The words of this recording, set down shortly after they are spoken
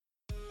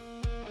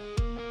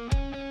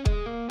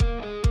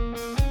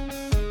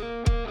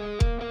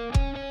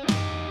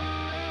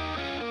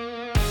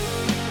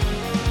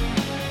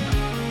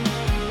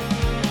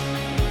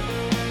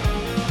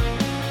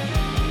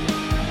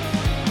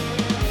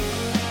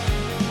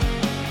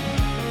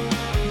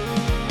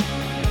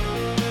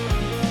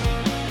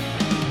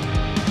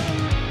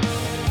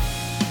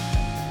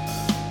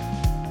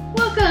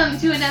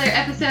to another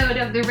episode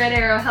of the Red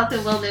Arrow Health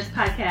and Wellness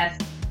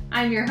Podcast.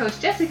 I'm your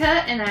host, Jessica,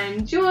 and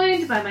I'm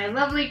joined by my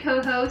lovely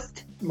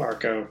co-host,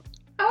 Marco.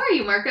 How are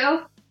you,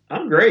 Marco?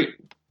 I'm great.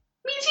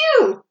 Me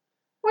too!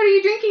 What are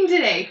you drinking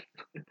today?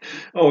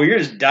 Oh, you're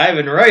just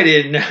diving right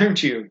in,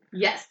 aren't you?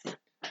 Yes.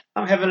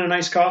 I'm having a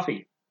nice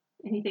coffee.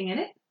 Anything in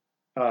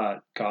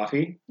it?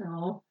 Coffee?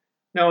 No.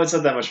 No, it's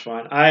not that much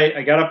fun.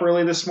 I got up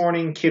early this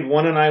morning. Kid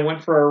 1 and I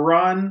went for a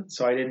run,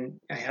 so I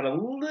had a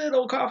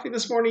little coffee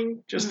this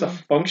morning just to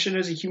function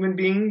as a human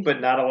being, but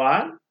not a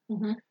lot.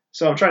 Mm-hmm.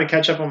 So I'm trying to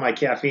catch up on my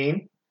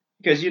caffeine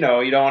because, you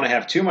don't want to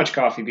have too much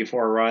coffee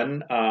before a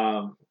run.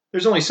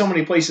 There's only so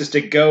many places to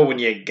go when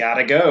you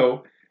gotta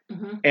go.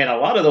 Mm-hmm. And a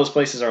lot of those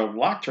places are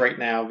locked right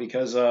now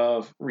because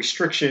of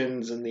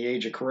restrictions in the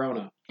age of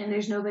Corona. And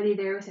there's nobody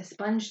there with a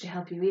sponge to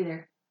help you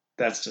either.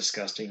 That's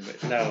disgusting,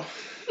 but no.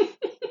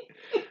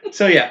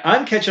 So yeah,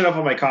 I'm catching up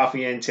on my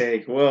coffee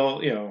intake. Well,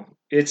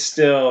 it's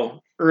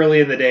still early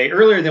in the day,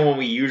 earlier than when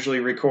we usually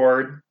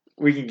record.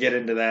 We can get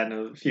into that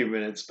in a few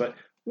minutes, but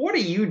what are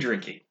you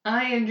drinking?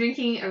 I am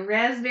drinking a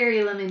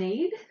raspberry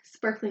lemonade,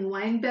 sparkling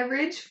wine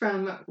beverage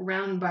from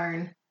Round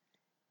Barn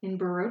in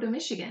Baroda,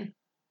 Michigan.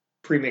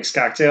 Pre-mixed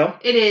cocktail?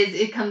 It is.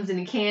 It comes in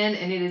a can,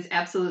 and it is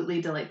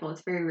absolutely delightful.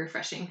 It's very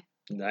refreshing.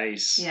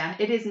 Nice. Yeah,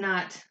 it is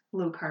not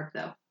low carb,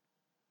 though.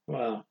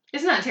 Well,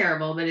 it's not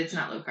terrible, but it's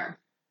not low carb.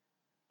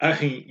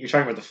 You're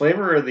talking about the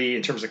flavor or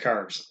in terms of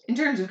carbs? In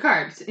terms of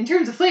carbs. In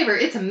terms of flavor,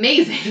 it's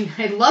amazing.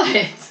 I love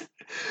it.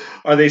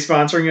 Are they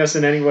sponsoring us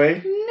in any way?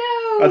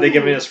 No. Are they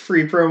giving us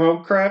free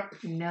promo crap?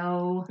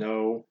 No.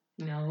 No.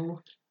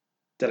 No.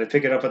 Did I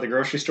pick it up at the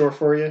grocery store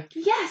for you?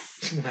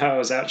 Yes. When I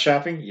was out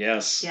shopping?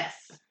 Yes. Yes.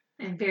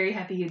 I'm very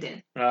happy you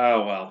did.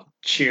 Oh, well.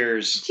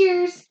 Cheers.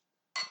 Cheers.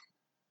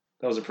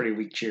 That was a pretty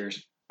weak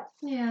cheers.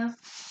 Yeah.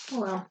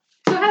 Well.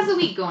 So how's the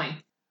week going?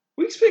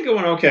 Week's been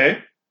going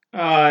okay.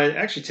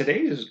 Actually, today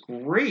is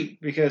great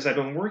because I've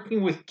been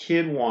working with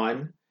Kid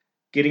 1,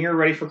 getting her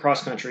ready for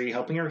cross country,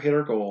 helping her hit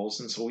her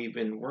goals. And so we've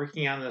been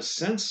working on this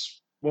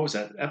since,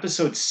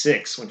 episode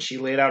 6, when she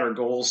laid out her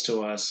goals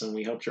to us and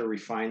we helped her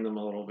refine them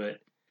a little bit.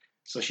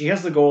 So she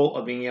has the goal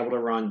of being able to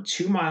run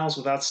 2 miles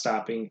without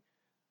stopping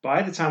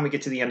by the time we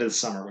get to the end of the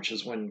summer, which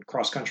is when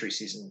cross country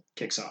season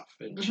kicks off.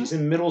 And she's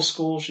in middle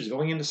school. She's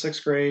going into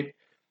 6th grade.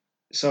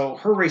 So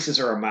her races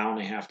are 1.5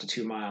 miles to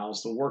 2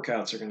 miles. The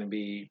workouts are going to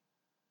be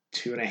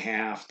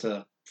 2.5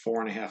 to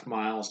 4.5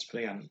 miles,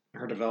 depending on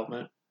her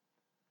development.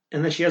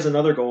 And then she has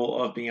another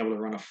goal of being able to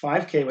run a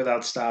 5K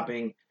without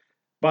stopping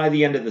by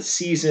the end of the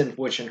season,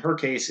 which in her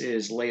case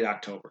is late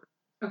October.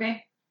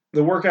 Okay.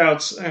 The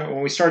workouts,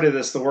 when we started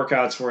this, the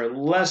workouts were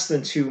less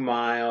than 2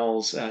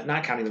 miles,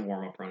 not counting the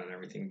warm-up run and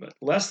everything, but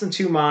less than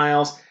 2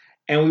 miles.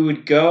 And we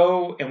would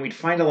go and we'd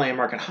find a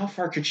landmark. And how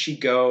far could she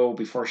go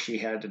before she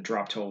had to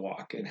drop to a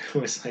walk? And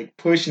it was like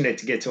pushing it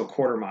to get to a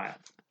 1/4 mile.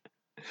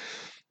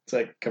 It's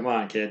like, come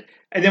on, kid.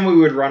 And then we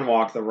would run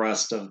walk the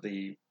rest of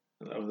the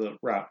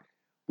route.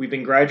 We've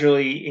been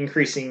gradually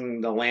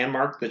increasing the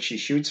landmark that she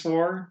shoots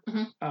for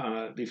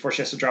before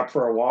she has to drop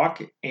for a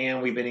walk.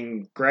 And we've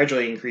been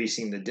gradually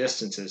increasing the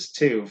distances,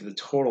 too, for the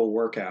total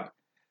workout.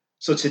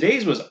 So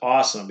today's was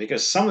awesome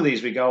because some of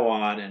these we go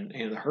on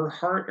and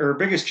her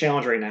biggest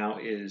challenge right now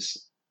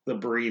is the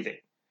breathing.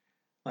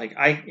 Like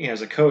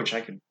as a coach, I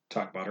could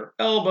talk about her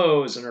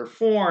elbows and her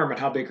form and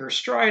how big her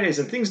stride is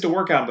and things to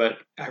work on. But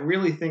I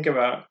really think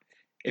about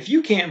if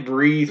you can't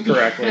breathe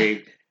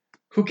correctly,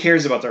 who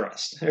cares about the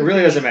rest? It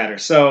really doesn't matter.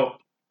 So,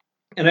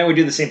 and I would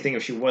do the same thing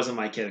if she wasn't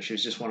my kid, if she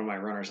was just one of my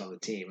runners on the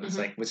team. It's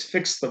like, let's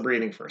fix the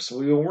breathing first. So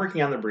we've been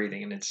working on the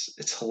breathing and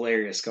it's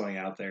hilarious going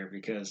out there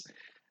because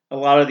a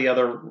lot of the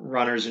other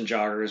runners and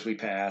joggers we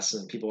pass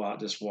and people out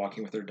just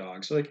walking with their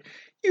dogs are like,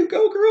 you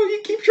go, girl,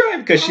 you keep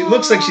trying. Because she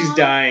looks like she's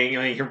dying.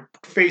 Her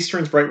face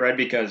turns bright red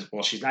because,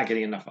 she's not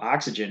getting enough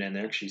oxygen in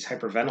there. She's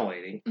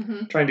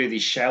hyperventilating, trying to do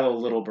these shallow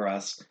little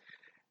breaths.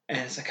 And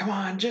it's like, come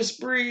on,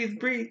 just breathe,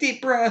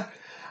 deep breath.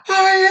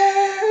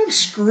 I am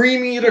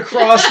screaming it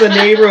across the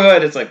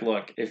neighborhood. It's like,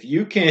 look, if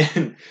you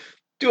can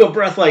do a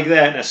breath like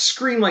that and a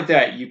scream like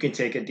that, you can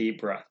take a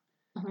deep breath.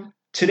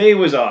 Today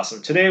was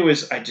awesome. Today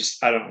was, I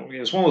don't know, it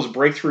was one of those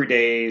breakthrough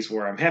days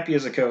where I'm happy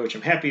as a coach,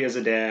 I'm happy as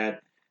a dad,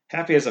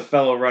 happy as a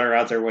fellow runner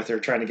out there with her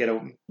trying to get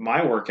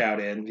my workout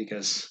in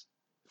because,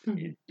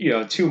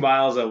 2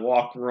 miles of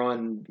walk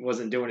run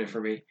wasn't doing it for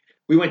me.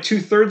 We went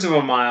 2/3 of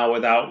a mile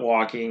without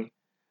walking,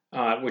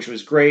 which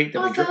was great.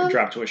 Then we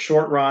dropped to a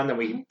short run. Then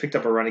we picked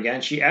up a run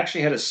again. She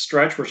actually had a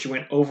stretch where she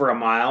went over a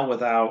mile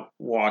without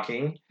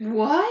walking.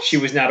 What? She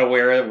was not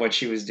aware of what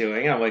she was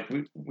doing. I'm like,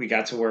 we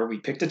got to where we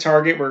picked a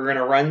target we're going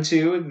to run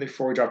to. And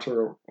before we dropped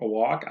to a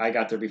walk, I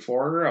got there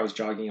before her. I was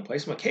jogging in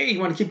place. I'm like, hey, you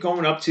want to keep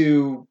going up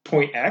to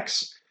point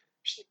X?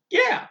 She's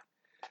like, yeah.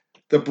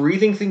 The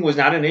breathing thing was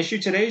not an issue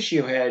today. She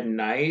had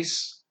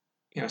nice,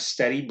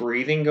 steady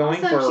breathing going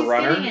for a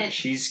runner.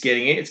 She's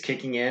getting it. It's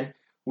kicking in.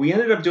 We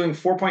ended up doing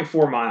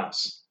 4.4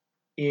 miles.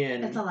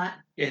 That's a lot.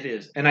 It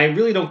is. And I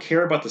really don't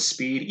care about the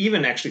speed,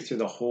 even actually through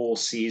the whole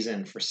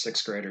season for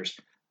 6th graders.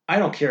 I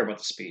don't care about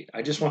the speed.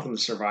 I just want them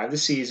to survive the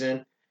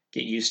season,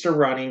 get used to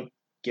running,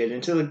 get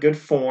into the good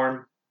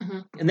form,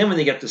 And then when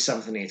they get to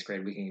 7th and 8th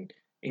grade, we can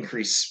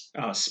increase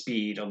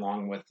speed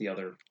along with the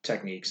other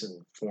techniques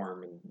and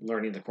form and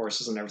learning the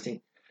courses and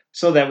everything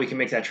so that we can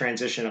make that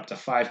transition up to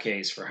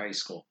 5Ks for high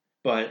school.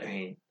 But I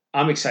mean,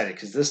 I'm excited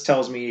because this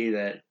tells me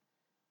that,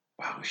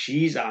 wow,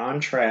 she's on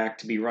track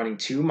to be running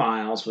 2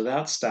 miles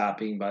without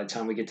stopping by the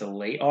time we get to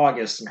late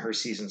August and her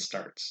season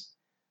starts.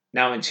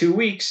 Now, in 2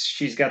 weeks,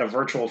 she's got a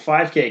virtual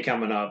 5K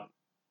coming up.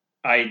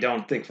 I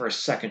don't think for a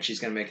second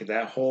she's going to make it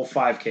that whole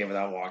 5K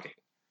without walking.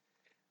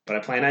 But I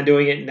plan on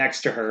doing it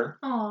next to her.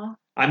 Aww.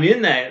 I'm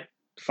in that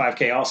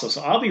 5K also,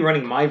 so I'll be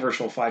running my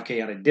virtual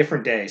 5K on a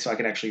different day so I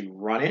can actually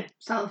run it.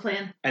 Solid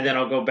plan. And then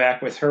I'll go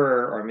back with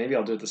her, or maybe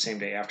I'll do it the same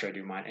day after I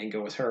do mine and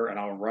go with her, and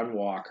I'll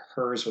walk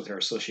hers with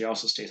her so she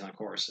also stays on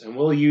course. And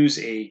we'll use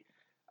a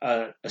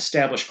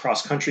established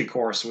cross-country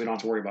course so we don't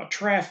have to worry about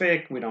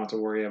traffic. We don't have to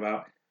worry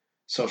about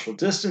social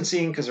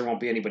distancing because there won't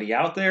be anybody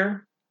out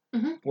there.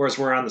 Mm-hmm. Whereas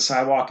we're on the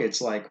sidewalk,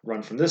 it's like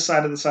run from this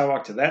side of the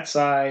sidewalk to that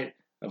side,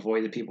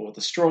 avoid the people with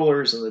the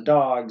strollers and the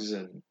dogs,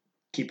 and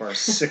keep our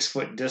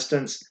 6-foot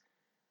distance.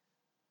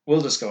 We'll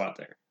just go out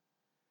there.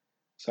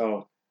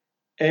 So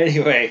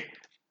anyway,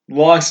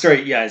 long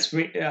story, guys.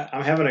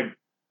 I'm having a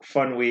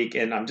fun week,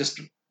 and I'm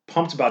just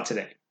pumped about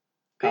today.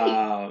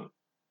 Great.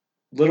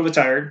 Little bit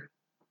tired.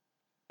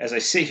 As I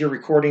sit here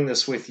recording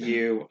this with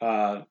you,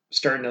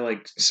 starting to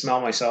like smell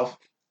myself.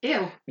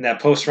 Ew. And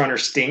that post-runner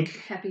stink.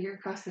 Happy you're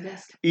across the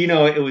desk. You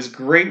know, it was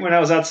great when I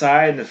was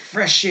outside and the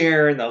fresh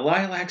air and the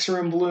lilacs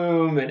are in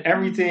bloom and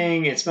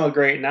everything. It smelled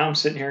great. Now I'm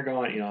sitting here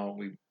going, you know,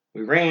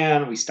 we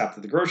ran, we stopped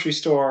at the grocery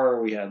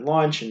store, we had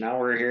lunch, and now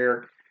we're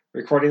here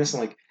recording this. I'm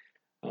like,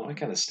 oh, I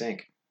kind of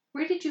stink.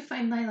 Where did you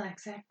find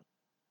lilacs at?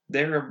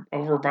 They're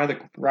over by the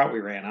route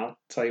we ran. I'll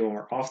tell you when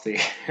we're off the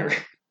air.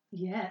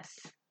 Yes.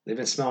 They've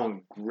been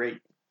smelling great.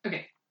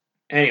 Okay.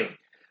 Anyway.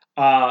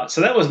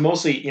 So that was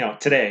mostly, you know,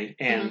 today.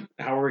 And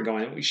how are we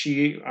going?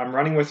 I'm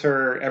running with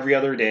her every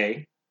other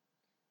day.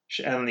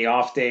 And on the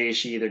off day,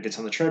 she either gets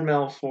on the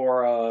treadmill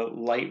for a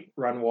light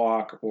run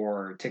walk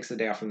or takes the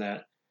day off from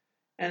that.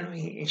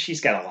 And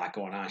she's got a lot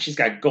going on. She's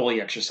got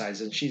goalie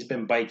exercises, and she's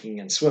been biking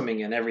and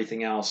swimming and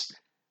everything else.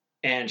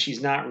 And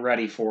she's not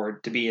ready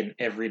to be an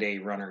everyday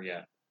runner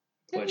yet.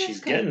 But she's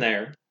getting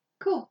there.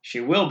 Cool. She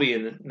will be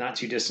in the not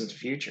too distant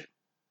future.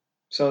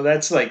 So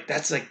that's like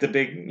the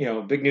big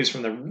news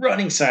from the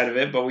running side of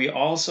it. But we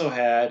also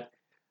had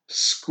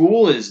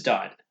school is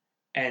done.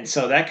 And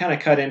so that kind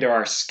of cut into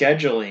our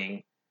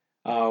scheduling,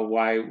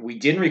 why we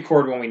didn't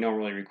record when we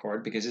normally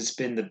record, because it's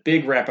been the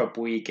big wrap-up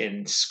week,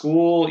 and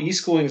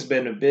e-schooling has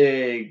been a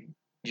big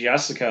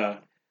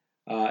Jessica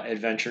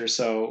adventure.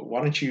 So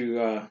why don't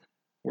you,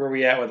 where are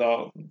we at with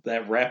all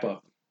that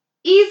wrap-up?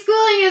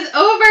 E-schooling is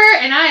over,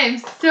 and I am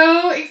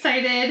so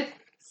excited,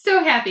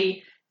 so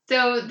happy.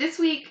 So this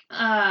week,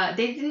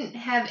 they didn't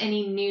have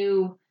any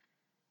new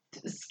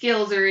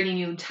skills or any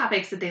new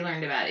topics that they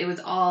learned about. It was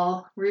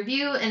all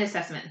review and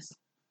assessments.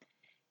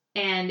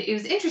 And it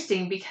was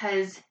interesting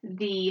because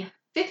the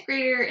 5th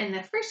grader and the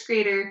 1st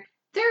grader,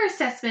 their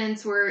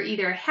assessments were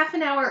either half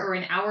an hour or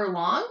an hour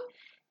long.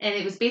 And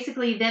it was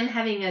basically them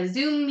having a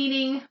Zoom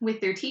meeting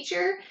with their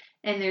teacher.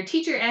 And their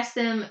teacher asked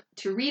them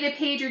to read a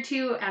page or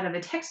two out of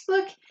a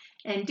textbook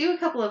and do a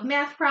couple of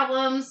math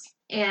problems.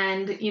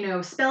 And, you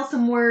know, spell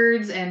some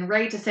words and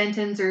write a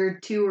sentence or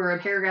two or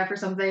a paragraph or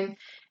something.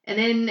 And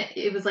then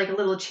it was like a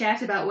little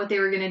chat about what they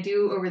were going to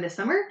do over the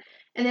summer.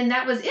 And then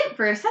that was it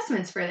for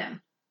assessments for them.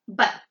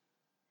 But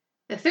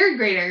the 3rd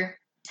grader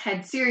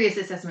had serious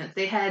assessments.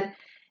 They had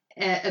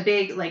a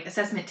big like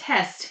assessment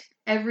test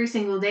every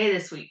single day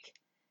this week.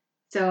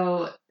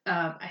 So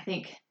I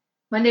think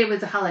Monday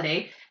was a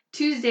holiday.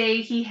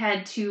 Tuesday, he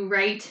had to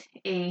write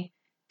a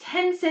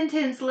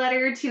 10-sentence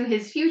letter to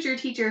his future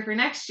teacher for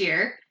next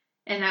year.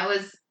 And that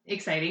was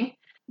exciting.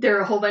 There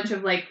were a whole bunch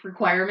of like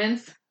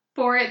requirements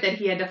for it that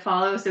he had to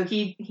follow. So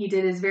he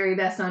did his very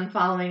best on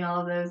following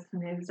all of those.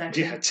 And it was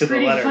actually to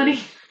pretty the letter.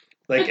 Funny.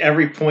 Like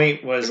every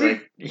point was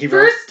like he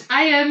wrote. First,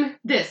 I am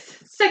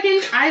this.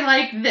 Second, I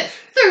like this.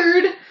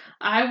 Third,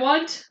 I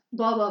want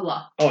blah blah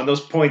blah. Oh, and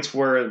those points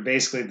were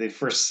basically the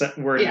first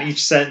word in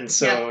each sentence.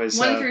 So it was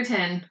 1 through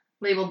 10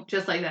 labeled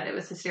just like that. It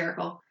was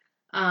hysterical.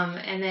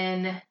 And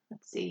then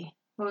let's see,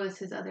 what was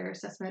his other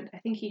assessment? I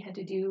think he had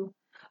to do.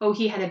 Oh,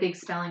 he had a big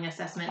spelling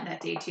assessment that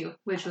day too,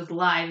 which was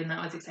live, and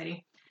that was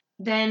exciting.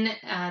 Then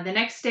the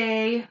next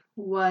day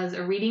was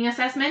a reading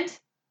assessment,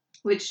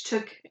 which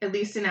took at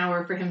least an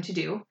hour for him to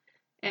do.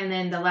 And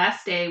then the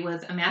last day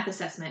was a math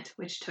assessment,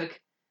 which took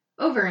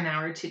over an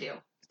hour to do.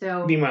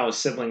 So meanwhile, his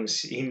siblings,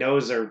 he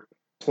knows they're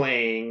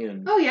playing.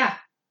 And oh, yeah.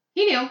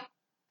 He knew.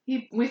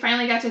 We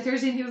finally got to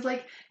Thursday, and he was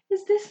like,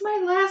 is this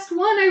my last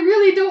one? I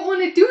really don't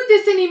want to do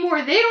this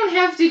anymore. They don't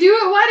have to do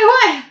it. Why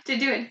do I have to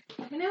do it?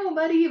 I know,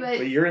 buddy,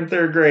 but you're in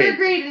 3rd grade. 3rd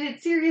grade, and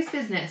it's serious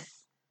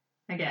business,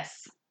 I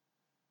guess.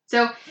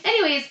 So,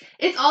 anyways,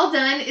 it's all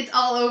done. It's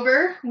all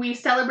over. We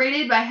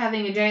celebrated by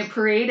having a giant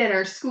parade at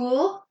our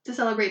school to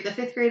celebrate the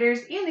 5th graders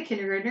and the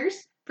kindergartners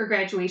for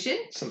graduation.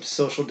 Some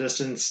social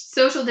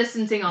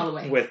distancing all the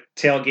way. With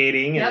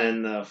tailgating, Yep.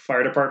 and then the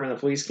fire department and the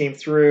police came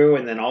through,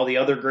 and then all the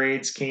other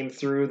grades came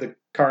through the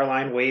car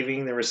line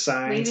waving. There were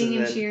signs. Waving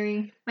and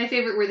cheering. My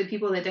favorite were the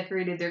people that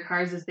decorated their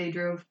cars as they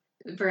drove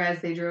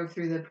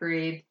through the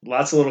parade.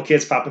 Lots of little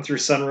kids popping through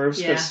sunroofs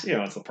because,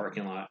 it's the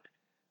parking lot.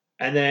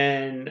 And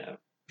then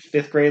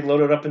 5th grade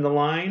loaded up in the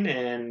line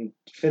and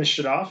finished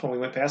it off when we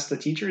went past the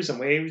teachers and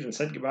waved and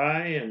said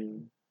goodbye,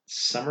 and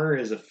summer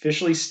is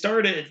officially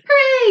started.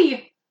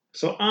 Hooray!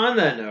 So on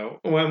that note,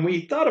 when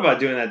we thought about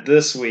doing that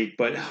this week,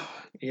 but,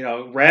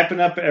 wrapping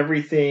up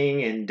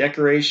everything and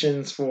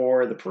decorations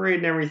for the parade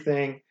and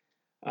everything,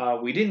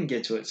 we didn't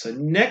get to it. So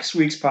next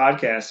week's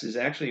podcast is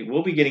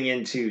we'll be getting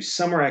into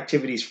summer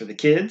activities for the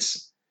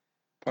kids,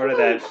 part of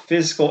that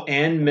physical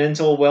and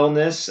mental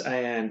wellness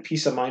and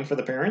peace of mind for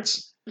the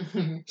parents.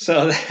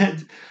 So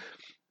that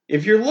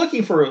if you're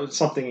looking for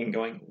something and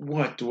going,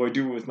 what do I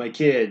do with my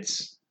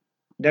kids?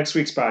 Next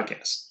week's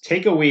podcast.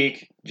 Take a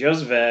week,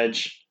 just veg,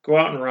 go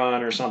out and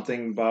run or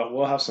something, but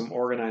we'll have some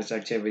organized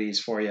activities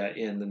for you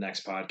in the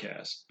next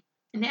podcast.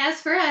 And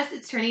as for us,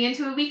 it's turning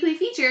into a weekly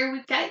feature.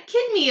 We've got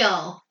Kid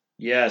Meal.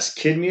 Yes,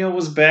 Kid Meal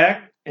was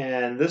back,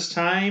 and this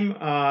time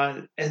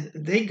and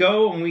they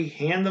go and we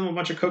hand them a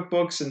bunch of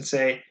cookbooks and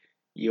say,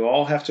 you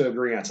all have to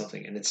agree on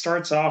something. And it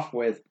starts off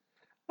with,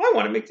 I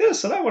want to make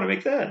this and I want to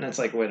make that. And it's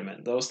like, wait a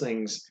minute, those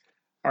things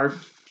are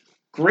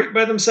great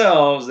by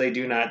themselves. They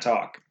do not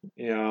talk.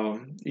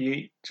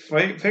 You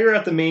figure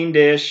out the main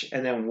dish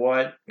and then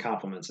what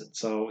complements it.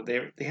 So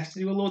they have to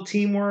do a little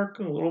teamwork,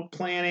 a little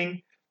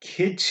planning.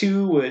 Kid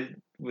 2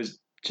 was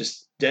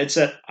just dead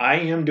set. I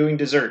am doing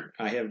dessert.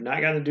 I have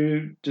not gotten to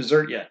do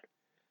dessert yet.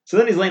 So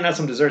then he's laying out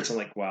some desserts. I'm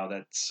like, wow,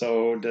 that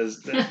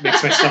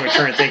makes my stomach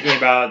turn thinking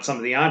about some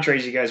of the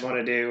entrees you guys want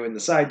to do and the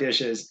side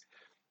dishes.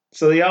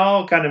 So they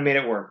all kind of made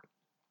it work.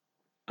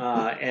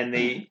 And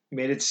they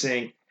made it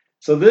sing.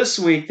 So this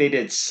week they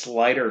did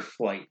slider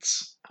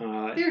flights.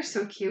 They're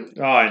so cute.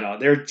 Oh, I know.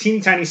 They're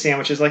teeny tiny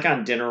sandwiches like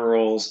on dinner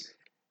rolls.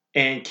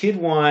 And Kid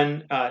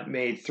 1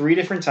 made 3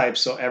 different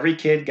types. So every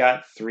kid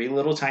got 3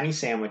 little tiny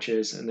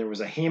sandwiches. And there was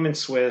a ham and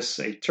Swiss,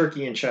 a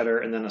turkey and cheddar,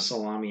 and then a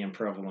salami and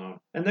provolone.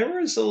 And there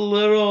was a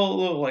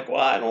little like,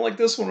 well, I don't like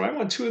this one. I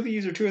want 2 of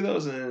these or 2 of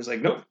those. And it's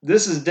like, nope,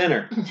 this is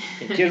dinner.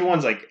 And Kid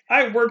 1's like,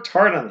 I worked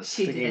hard on this.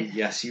 She did.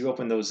 Yes, you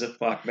opened those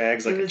Ziploc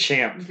bags like a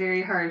champ.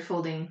 Very hard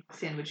folding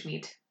sandwich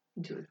meat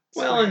into it.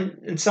 Well,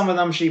 and some of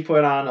them she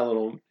put on a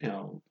little,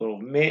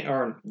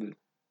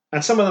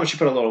 on some of them she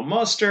put a little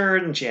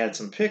mustard, and she had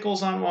some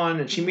pickles on one,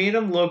 and she made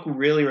them look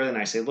really, really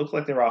nice. They looked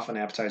like they were off an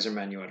appetizer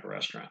menu at a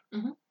restaurant.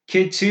 Mm-hmm.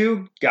 Kid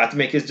 2 got to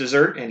make his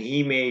dessert, and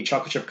he made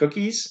chocolate chip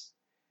cookies.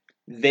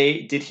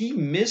 Did he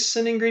miss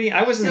an ingredient?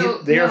 I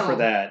wasn't there for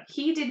that.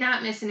 He did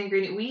not miss an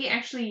ingredient. We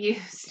actually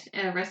used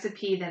a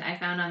recipe that I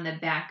found on the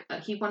back.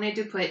 He wanted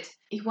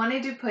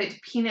to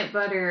put peanut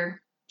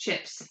butter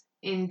chips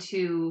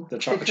into the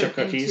chocolate chip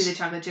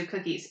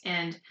cookies,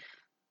 and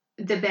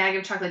the bag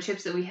of chocolate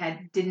chips that we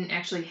had didn't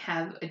actually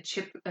have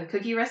a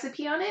cookie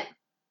recipe on it.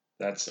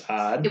 That's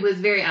odd. It was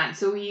very odd.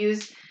 So we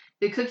used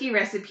the cookie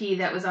recipe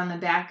that was on the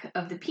back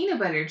of the peanut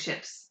butter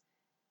chips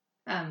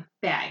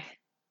bag,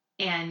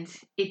 and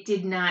it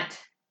did not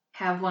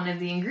have one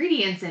of the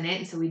ingredients in it,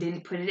 and so we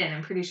didn't put it in.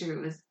 I'm pretty sure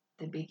it was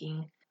the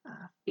baking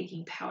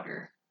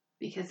powder,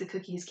 because the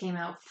cookies came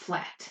out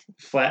flat.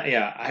 Flat,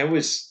 yeah. I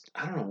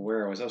don't know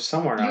where I was. I was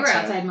somewhere outside. You were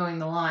outside mowing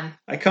the lawn.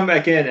 I come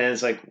back in, and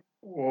it's like,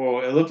 whoa,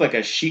 it looked like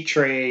a sheet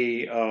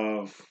tray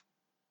of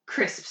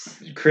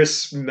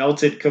crisp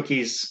melted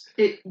cookies.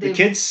 The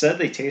kids said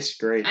they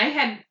tasted great.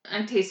 I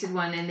tasted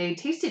one, and they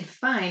tasted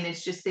fine.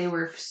 It's just they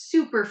were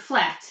super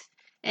flat.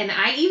 And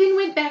I even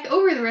went back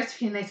over the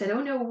recipe, and I said,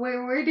 oh no,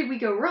 where did we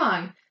go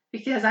wrong?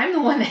 Because I'm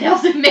the one that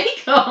helped them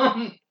make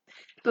them.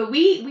 But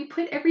we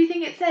put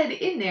everything it said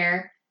in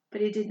there,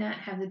 but it did not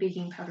have the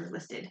baking powder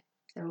listed.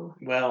 So,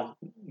 well,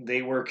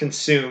 they were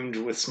consumed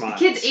with smiles.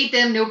 The kids ate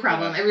them, no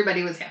problem.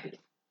 Everybody was happy.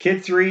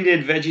 Kid 3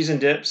 did veggies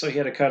and dip, so he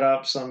had to cut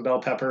up some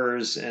bell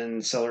peppers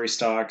and celery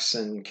stalks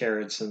and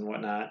carrots and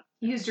whatnot.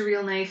 He used a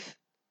real knife,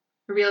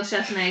 a real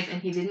chef's knife,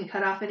 and he didn't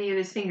cut off any of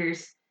his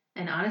fingers.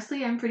 And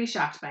honestly, I'm pretty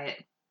shocked by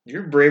it.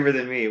 You're braver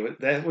than me.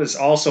 That was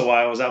also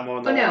why I was out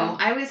mowing the lawn. No,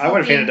 I would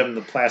have handed him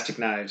the plastic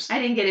knives.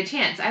 I didn't get a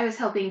chance. I was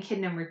helping kid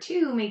number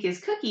 2 make his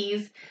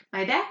cookies.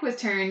 My back was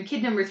turned.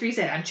 Kid number 3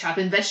 said, I'm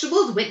chopping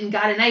vegetables, went and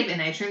got a knife, and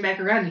I turned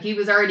back around, and he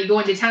was already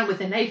going to town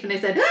with a knife, and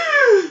I said,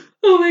 oh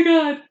my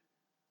God,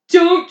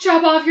 don't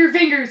chop off your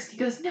fingers. He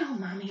goes, no,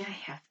 Mommy, I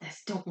have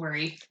this. Don't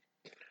worry.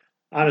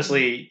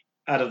 Honestly,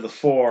 out of the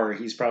 4,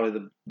 he's probably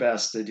the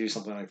best to do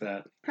something like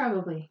that.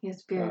 Probably. He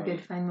has very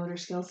good fine motor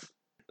skills.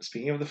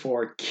 Speaking of the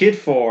 4, Kid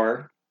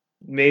 4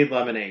 made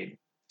lemonade.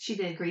 She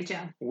did a great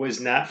job.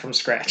 Was not from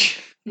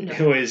scratch. No.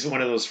 It was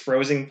one of those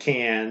frozen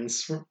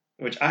cans,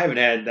 which I haven't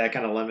had that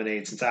kind of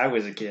lemonade since I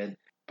was a kid.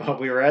 But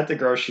we were at the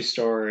grocery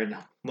store and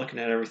looking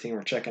at everything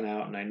we're checking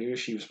out, and I knew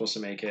she was supposed to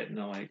make it. And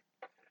I'm like,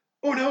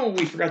 oh no,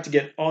 we forgot to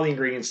get all the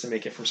ingredients to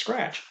make it from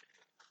scratch.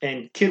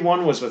 And Kid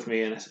 1 was with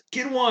me, and I said,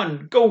 Kid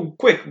 1, go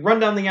quick, run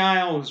down the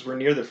aisles. We're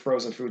near the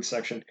frozen food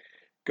section.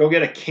 go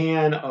get a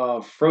can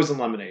of frozen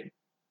lemonade.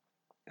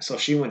 So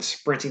she went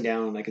sprinting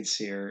down, and I could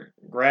see her,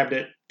 grabbed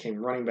it,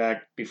 came running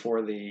back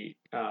before the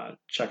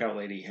checkout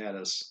lady had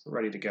us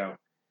ready to go.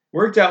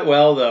 Worked out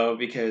well, though,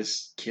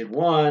 because kid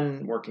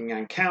one, working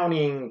on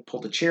counting,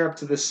 pulled the chair up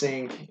to the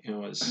sink. It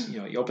was,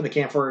 you open the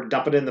can for her,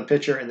 dump it in the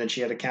pitcher, and then she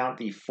had to count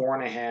the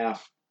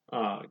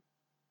 4.5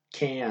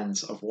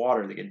 cans of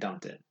water that get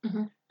dumped in.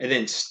 Mm-hmm. And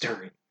then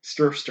stirring.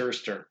 Stir.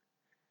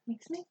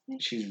 Mix.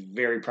 She's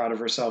very proud of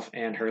herself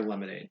and her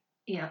lemonade.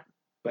 Yeah.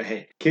 But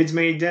hey, kids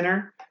made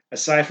dinner.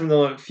 Aside from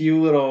the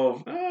few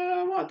little,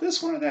 I want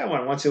this one or that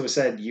one. Once it was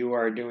said you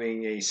are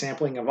doing a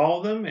sampling of all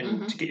of them,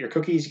 and to get your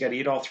cookies, you got to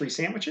eat all 3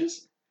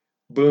 sandwiches.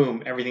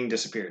 Boom, everything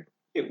disappeared.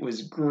 It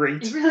was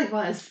great. It really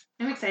was.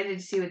 I'm excited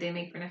to see what they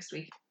make for next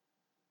week.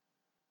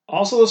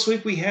 Also this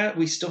week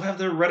we still have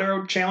the Red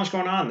Arrow Challenge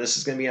going on. This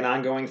is going to be an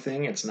ongoing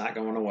thing. It's not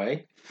going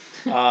away.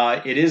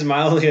 It is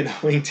mildly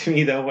annoying to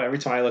me, though, every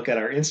time I look at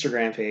our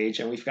Instagram page,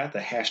 and we've got the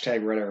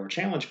hashtag Red Arrow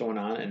Challenge going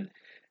on, and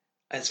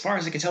as far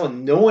as I can tell,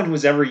 no one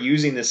was ever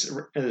using this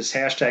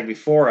hashtag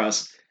before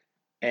us.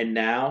 And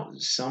now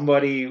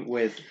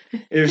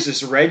there's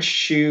this red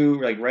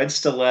shoe, like red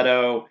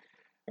stiletto,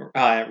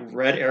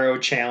 Red Arrow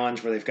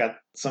Challenge, where they've got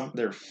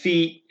their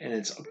feet, and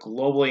it's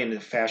globally, and the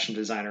fashion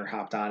designer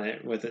hopped on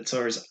it with it. So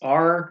there's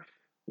our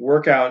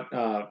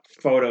workout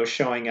photo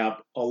showing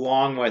up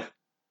along with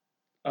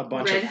a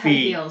bunch red of high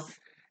feet. Heels.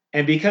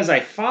 And because I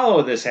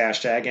follow this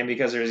hashtag, and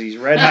because there's these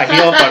red high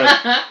heel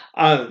photos,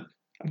 I'm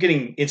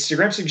getting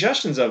Instagram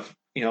suggestions of,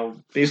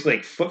 basically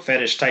like foot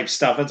fetish type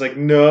stuff. It's like,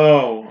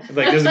 no.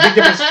 Like, there's a big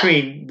difference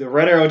between the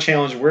Red Arrow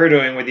Challenge we're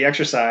doing with the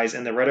exercise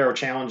and the Red Arrow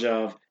Challenge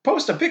of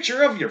post a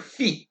picture of your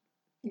feet.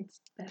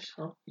 It's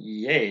special.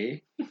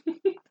 Yay.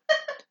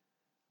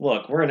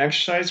 Look, we're an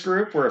exercise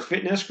group. We're a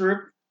fitness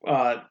group.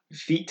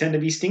 Feet tend to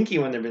be stinky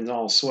when they've been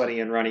all sweaty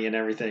and runny and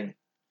everything.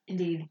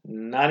 Indeed.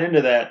 Not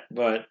into that,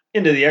 but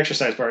into the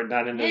exercise part,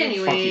 not into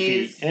the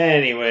funky feet.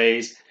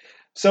 Anyways.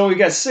 So we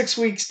got 6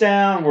 weeks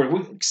down.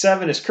 Week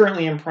 7 is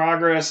currently in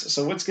progress.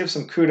 So let's give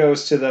some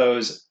kudos to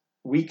those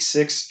week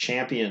 6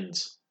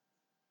 champions.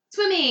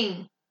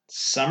 Swimming.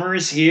 Summer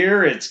is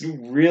here. It's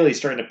really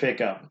starting to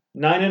pick up.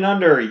 9 and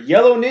under.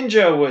 Yellow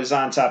Ninja was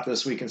on top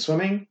this week in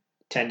swimming.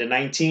 10 to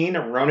 19.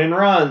 Ronin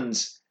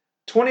runs.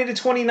 20 to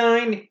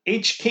 29.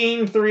 H.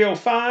 Kane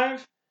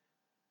 305.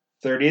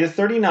 30 to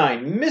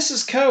 39.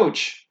 Mrs.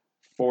 Coach.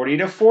 40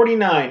 to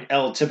 49.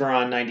 El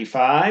Tiburon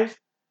 95.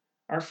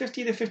 Our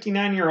 50 to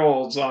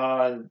 59-year-olds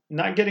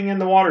not getting in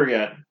the water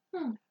yet.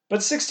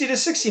 But 60 to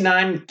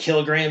 69,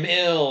 Kilogram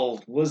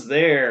Ill was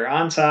there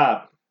on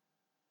top.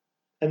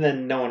 And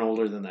then no one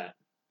older than that.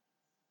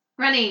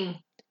 Running.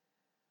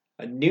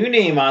 A new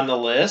name on the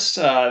list.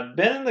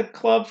 Been in the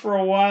club for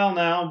a while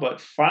now, but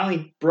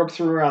finally broke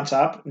through on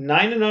top.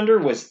 9 and under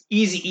was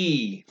Easy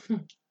E.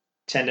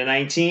 10 to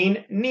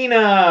 19,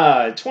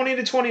 Nina. 20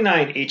 to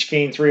 29, H.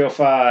 Kane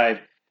 305.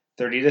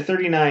 30 to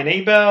 39,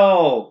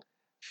 Abel.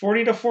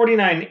 40 to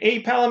 49,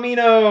 A.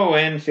 Palomino,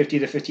 and 50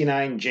 to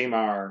 59,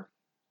 Jamar.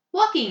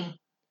 Walking.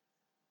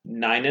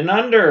 9 and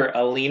under,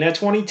 Alina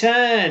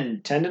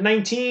 2010. 10 to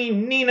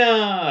 19,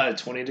 Nina.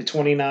 20 to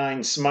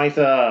 29,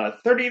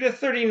 Smitha. 30 to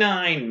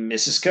 39,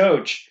 Mrs.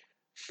 Coach.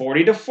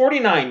 40 to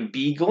 49,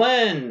 B.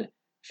 Glenn.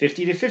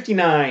 50 to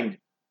 59,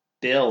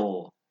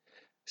 Bill.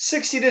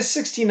 60 to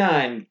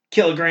 69,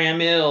 Kilogram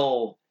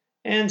Ill.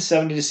 And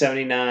 70 to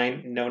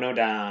 79, No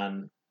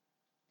Don.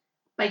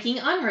 Biking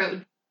on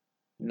road.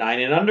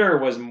 9 and under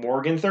was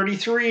Morgan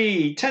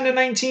 33, 10 to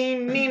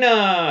 19,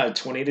 Nina,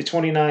 20 to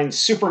 29,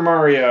 Super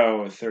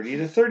Mario, 30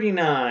 to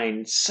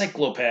 39,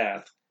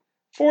 Cyclopath,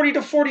 40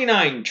 to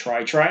 49, Try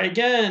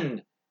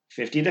Again,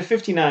 50 to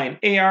 59,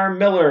 A.R.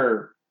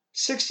 Miller,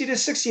 60 to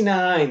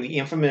 69, the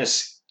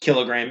infamous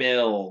Kilogram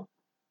Ill.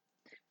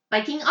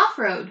 Biking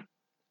off-road.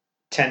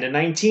 10 to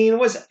 19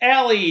 was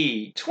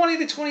Allie. 20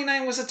 to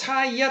 29 was a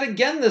tie yet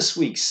again this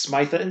week.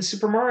 Smitha and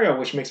Super Mario,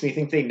 which makes me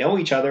think they know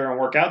each other and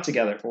work out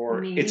together.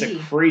 Or Maybe. It's a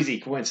crazy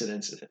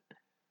coincidence.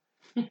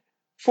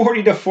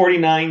 40 to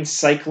 49,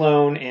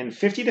 Cyclone. And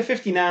 50 to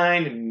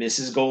 59,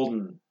 Mrs.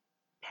 Golden.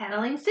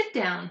 Paddling sit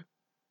down.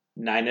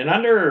 9 and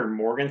under,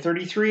 Morgan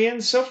 33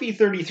 and Sophie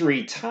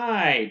 33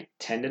 tied.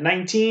 10 to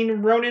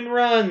 19, Ronin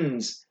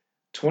runs.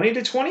 20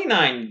 to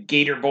 29,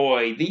 Gator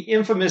Boy, the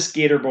infamous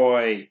Gator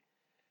Boy.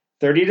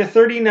 30 to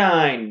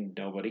 39,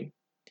 nobody.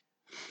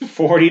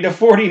 40 to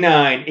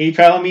 49, A.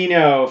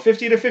 Palomino.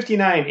 50 to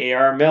 59,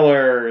 A.R.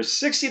 Miller.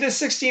 60 to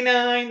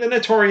 69, the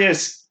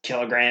notorious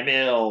Kilogram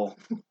Ill.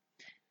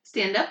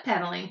 Stand up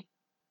paddling.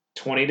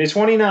 20 to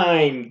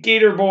 29,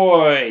 Gator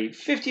Boy.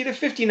 50 to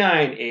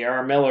 59,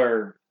 A.R.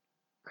 Miller.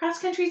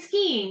 Cross country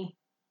skiing.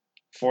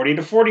 40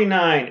 to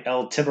 49,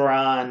 El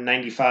Tiburon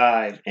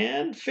 95.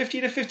 And 50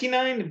 to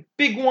 59,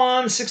 Big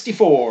Juan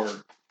 64.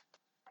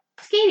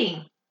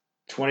 Skating.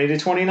 20 to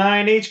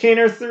 29, H.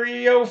 Kaner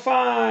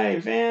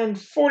 305. And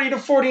 40 to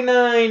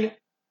 49,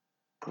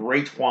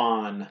 Great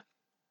Juan.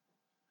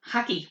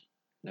 Hockey.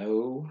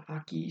 No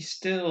hockey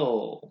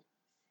still.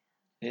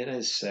 It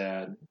is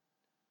sad.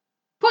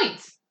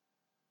 Points.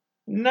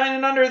 9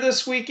 and under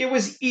this week, it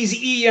was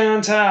Easy E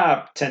on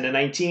top. 10 to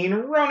 19,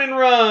 Ronin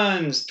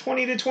runs.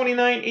 20 to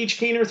 29, H.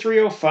 Kaner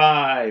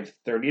 305.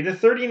 30 to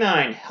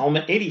 39,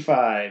 Helmet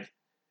 85.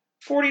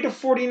 40 to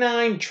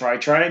 49,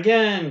 Try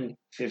Again.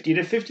 50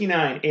 to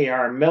 59,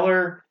 A.R.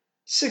 Miller.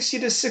 60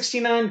 to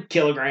 69,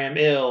 Kilogram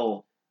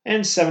Ill.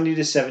 And 70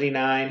 to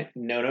 79,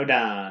 No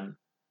Don.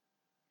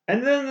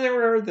 And then there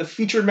were the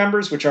featured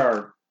members, which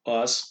are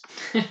us.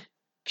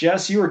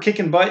 Jess, you were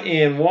kicking butt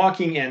in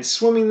walking and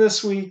swimming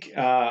this week.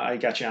 I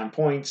got you on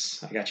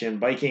points. I got you in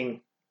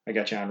biking. I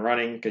got you on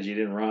running because you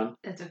didn't run.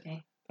 That's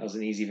okay. That was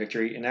an easy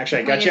victory. And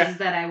actually, The point is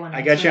that I won.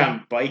 I got you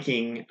on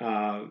biking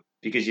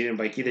because you didn't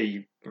bike either.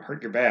 You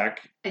hurt your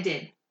back. I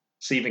did.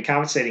 So you've been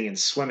compensating in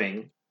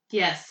swimming.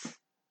 Yes.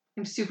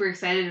 I'm super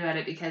excited about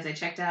it because I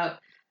checked out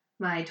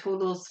my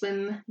total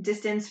swim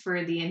distance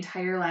for the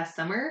entire last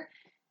summer,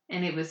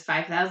 and it was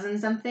 5,000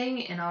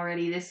 something, and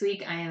already this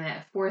week I am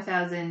at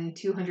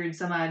 4,200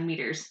 some odd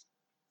meters.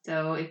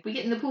 So if we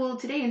get in the pool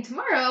today and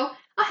tomorrow,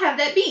 I'll have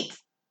that beat.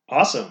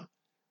 Awesome.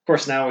 Of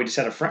course, now we just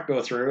had a front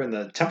go through and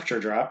the temperature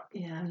drop.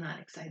 Yeah, I'm not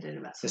excited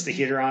about Is the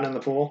heater on in the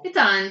pool? It's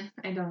on.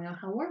 I don't know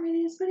how warm it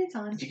is, but it's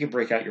on. You could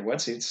break out your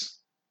wetsuits.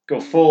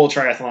 Go full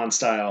triathlon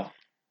style.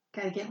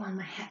 Gotta get one of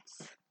my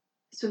hats.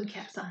 Swim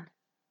caps on.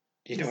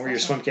 Do you know where your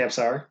swim caps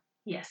are?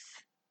 Yes,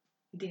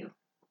 I do.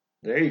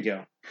 There you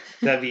go.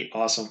 That'd be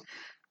awesome.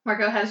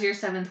 Marco, how's your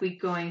 7th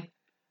week going?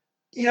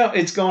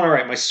 It's going all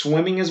right. My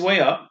swimming is way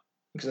up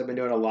because I've been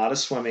doing a lot of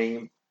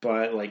swimming.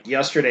 But like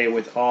yesterday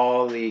with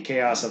all the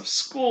chaos of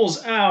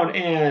school's out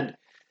and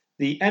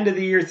the end of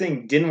the year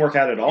thing didn't work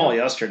out at all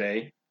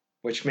yesterday,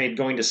 which made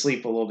going to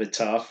sleep a little bit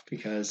tough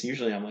because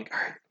usually I'm like, all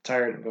right, I'm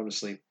tired, I'm going to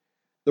sleep.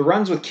 The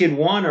runs with Kid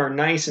 1 are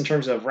nice in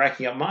terms of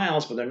racking up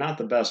miles, but they're not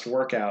the best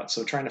workout.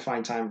 So trying to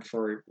find time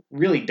for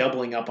really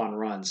doubling up on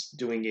runs,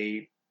 doing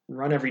a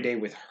run every day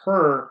with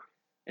her,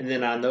 and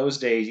then on those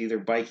days either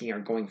biking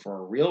or going for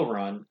a real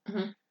run,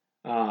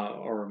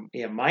 or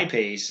my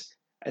pace.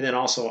 And then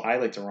also I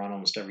like to run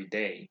almost every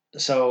day.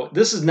 So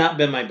this has not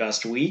been my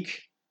best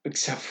week,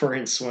 except for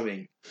in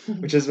swimming,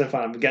 which has been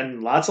fun. I'm getting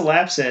lots of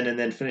laps in and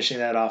then finishing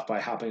that off by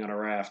hopping on a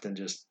raft and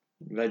just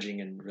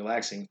vegging and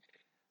relaxing.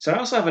 So I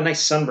also have a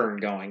nice sunburn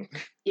going.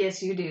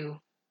 Yes, you do.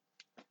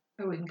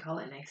 I wouldn't call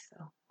it nice,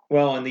 though.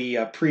 Well, in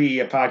the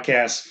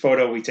pre-podcast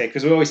photo we take,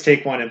 because we always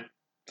take one and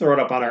throw it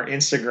up on our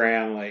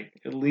Instagram, like,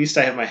 at least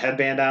I have my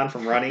headband on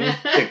from running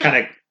to kind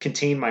of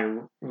contain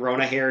my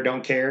Rona hair,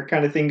 don't care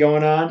kind of thing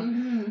going on.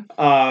 Mm-hmm.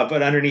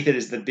 But underneath it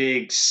is the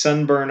big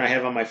sunburn I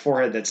have on my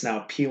forehead that's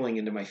now peeling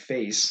into my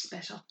face.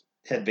 Special.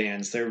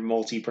 Headbands, they're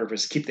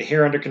multi-purpose. Keep the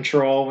hair under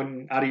control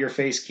when out of your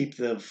face. Keep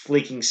the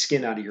flaking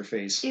skin out of your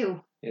face.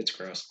 Ew. It's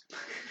gross.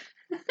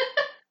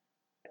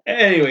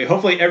 Anyway,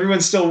 hopefully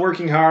everyone's still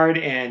working hard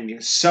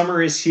and summer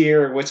is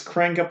here. Let's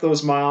crank up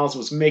those miles.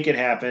 Let's make it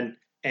happen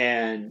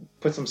and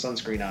put some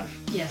sunscreen on.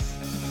 Yes.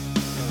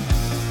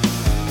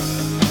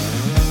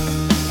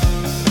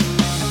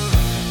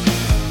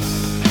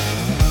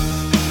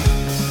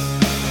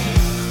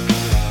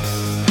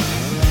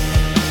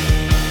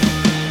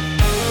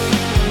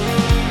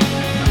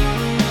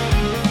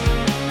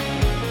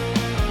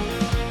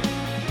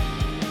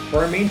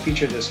 For our main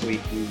feature this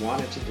week, we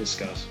wanted to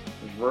discuss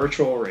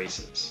virtual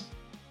races.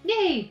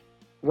 Yay!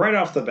 Right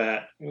off the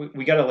bat,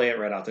 we got to lay it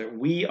right out there.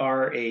 We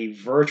are a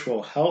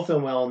virtual health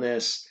and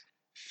wellness,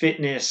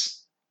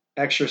 fitness,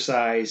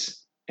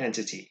 exercise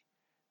entity.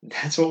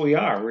 That's what we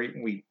are.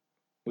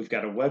 We've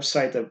got a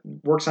website that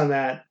works on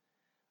that.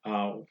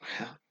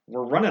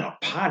 We're running a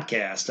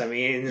podcast. I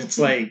mean, it's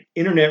like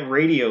internet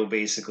radio,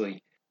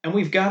 basically. And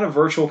we've got a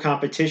virtual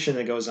competition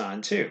that goes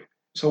on, too.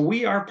 So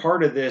we are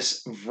part of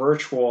this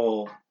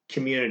virtual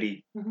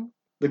community. Mm-hmm.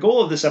 The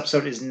goal of this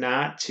episode is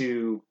not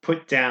to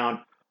put down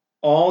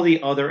all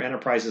the other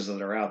enterprises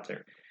that are out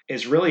there.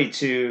 It's really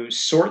to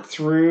sort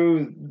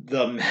through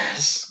the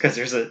mess because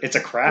it's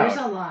a crowd.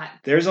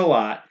 There's a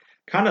lot.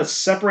 Kind of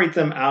separate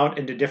them out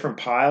into different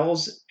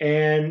piles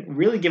and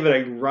really give it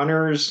a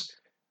runner's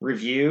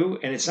review.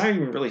 And it's not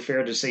even really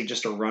fair to say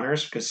just a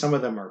runner's because some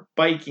of them are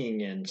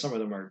biking and some of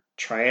them are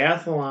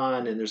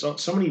triathlon and there's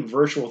so many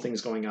virtual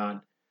things going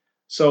on.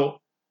 So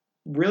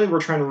really we're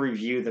trying to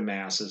review the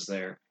masses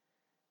there.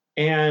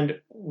 And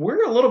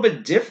we're a little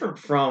bit different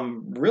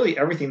from really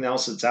everything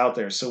else that's out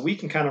there. So we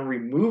can kind of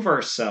remove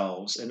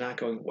ourselves and not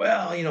going,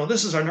 well,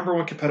 this is our number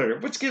one competitor.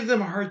 Let's give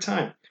them a hard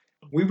time.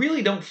 We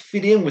really don't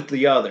fit in with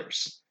the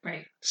others.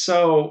 Right.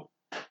 So,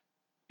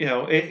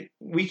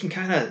 we can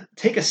kind of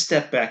take a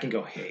step back and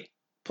go, hey,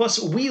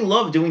 plus we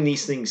love doing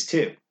these things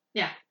too.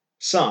 Yeah.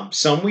 Some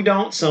we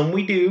don't, some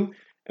we do.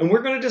 And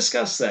we're going to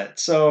discuss that.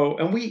 So,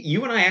 and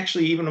you and I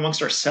actually, even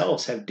amongst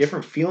ourselves, have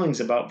different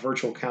feelings about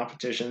virtual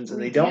competitions,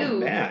 and they don't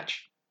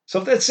match. So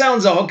if that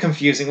sounds all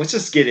confusing, let's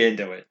just get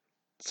into it.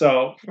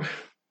 So,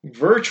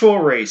 virtual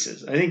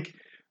races. I think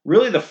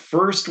really the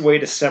first way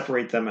to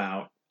separate them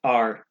out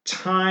are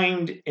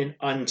timed and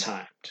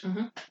untimed.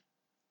 Mm-hmm.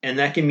 And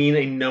that can mean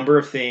a number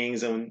of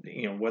things, and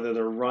whether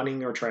they're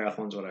running or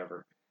triathlons,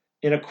 whatever.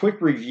 In a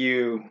quick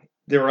review,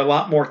 there are a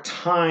lot more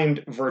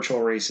timed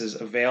virtual races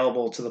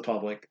available to the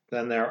public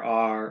than there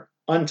are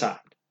untimed.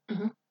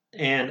 Mm-hmm.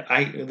 And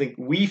I think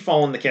we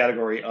fall in the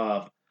category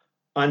of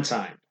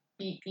untimed.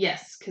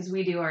 Yes, because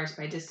we do ours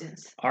by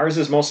distance. Ours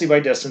is mostly by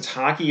distance.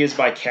 Hockey is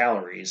by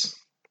calories.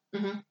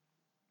 Mm-hmm.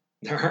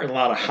 There aren't a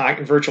lot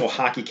of virtual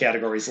hockey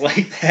categories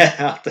like that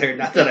out there,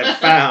 not that I've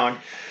found.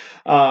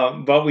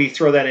 But we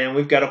throw that in.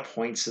 We've got a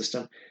point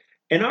system.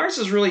 And ours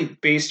is really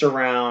based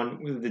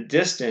around the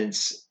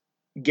distance,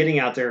 getting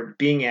out there,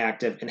 being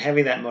active, and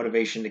having that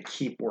motivation to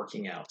keep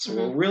working out. So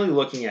we're really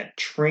looking at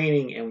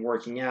training and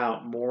working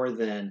out more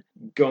than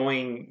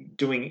doing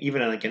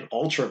even like an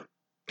ultra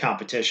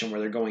competition where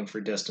they're going for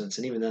distance.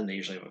 And even then, they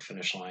usually have a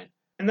finish line.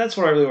 And that's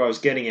what I was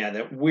getting at,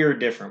 that we're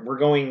different. We're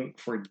going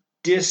for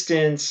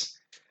distance.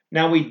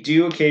 Now, we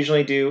do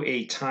occasionally do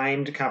a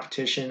timed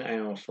competition. I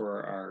know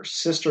for our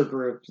sister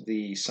group,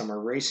 the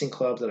Summer Racing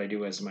Club that I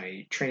do as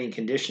my training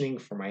conditioning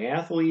for my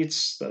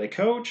athletes that I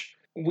coach,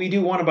 we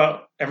do one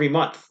about every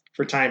month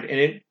for timed.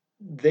 And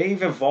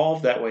they've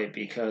evolved that way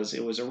because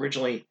it was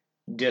originally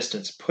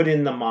distance, put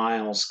in the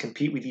miles,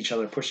 compete with each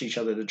other, push each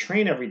other to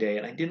train every day.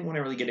 And I didn't want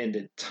to really get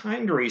into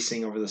timed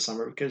racing over the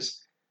summer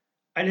because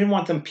I didn't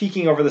want them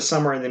peaking over the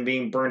summer and then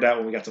being burned out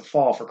when we got to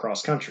fall for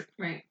cross country.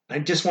 Right. I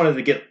just wanted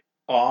to get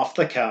off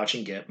the couch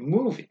and get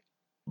moving.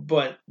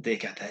 But they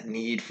got that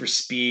need for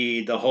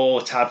speed, the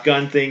whole Top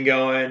Gun thing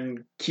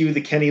going, cue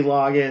the Kenny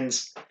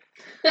Loggins.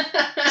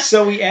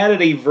 So we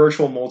added a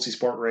virtual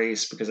multi-sport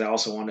race because I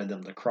also wanted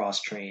them to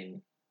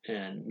cross-train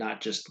and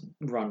not just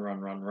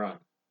run.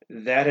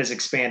 That has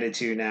expanded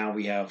to now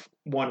we have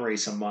one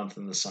race a month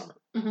in the summer.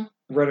 Mm-hmm.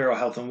 Red Arrow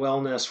Health and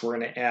Wellness, we're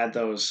going to add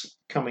those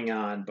coming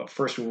on. But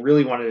first, we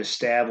really wanted to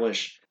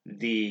establish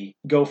the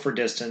go for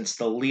distance,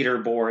 the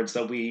leaderboards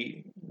that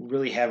we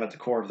really have at the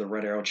core of the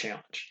Red Arrow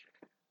Challenge.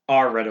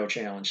 Our Red Arrow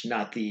Challenge,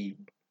 not the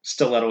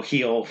stiletto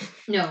heel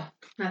no,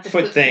 not the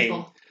foot thing.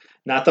 People.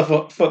 Not the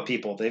foot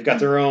people. They've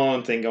got their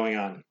own thing going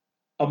on.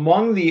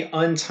 Among the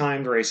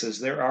untimed races,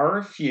 there are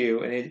a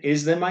few, and it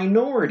is the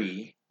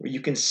minority, where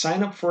you can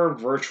sign up for a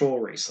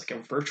virtual race, like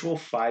a virtual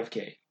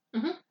 5K.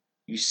 Mm-hmm.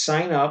 You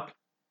sign up,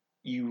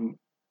 you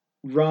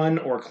run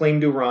or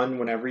claim to run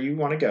whenever you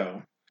want to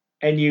go,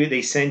 and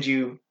they send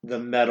you the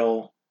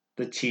medal,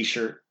 the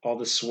t-shirt, all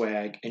the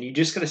swag, and you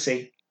just got to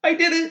say, I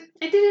did it!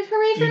 I did it,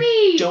 hooray for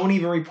me! Don't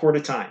even report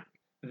a time.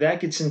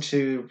 That gets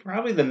into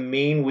probably the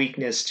main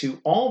weakness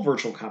to all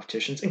virtual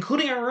competitions,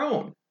 including our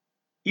own,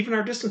 even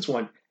our distance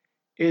one,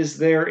 is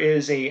there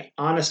is a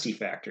honesty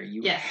factor.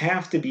 You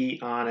have to be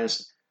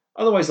honest,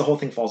 otherwise the whole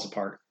thing falls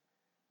apart.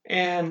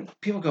 And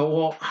people go,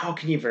 well, how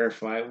can you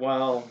verify?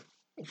 Well,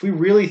 if we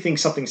really think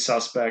something's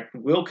suspect,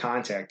 we'll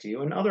contact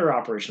you. And other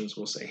operations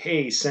will say,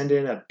 hey, send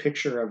in a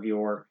picture of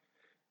your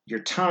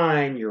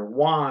time, your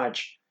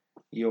watch,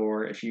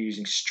 if you're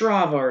using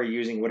Strava or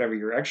using whatever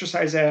your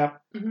exercise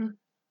app. Mm-hmm.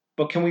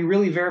 But can we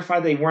really verify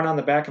they weren't on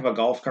the back of a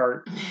golf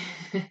cart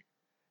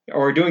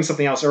or doing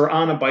something else, or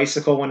on a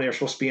bicycle when they're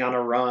supposed to be on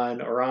a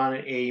run, or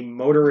on a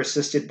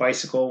motor-assisted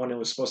bicycle when it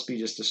was supposed to be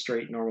just a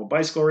straight, normal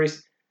bicycle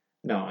race?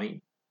 No.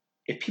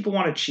 If people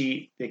want to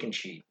cheat, they can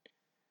cheat.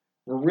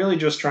 We're really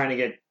just trying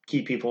to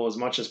keep people as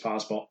much as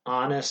possible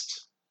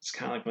honest. It's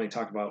kind of like when they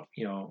talk about,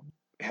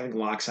 having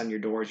locks on your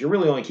doors. You're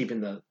really only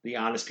keeping the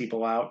honest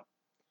people out.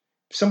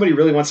 If somebody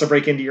really wants to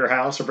break into your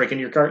house or break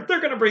into your car,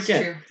 they're going to break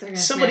in. True. They're going to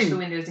smash the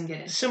windows and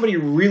get in. Somebody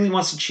really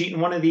wants to cheat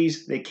in one of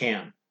these, they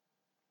can.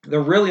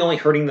 They're really only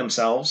hurting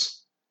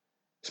themselves,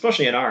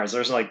 especially in ours.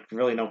 There's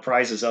really no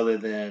prizes other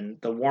than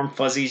the warm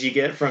fuzzies you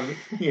get from,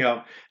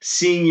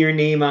 seeing your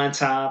name on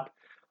top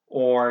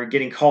or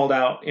getting called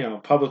out,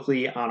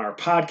 publicly on our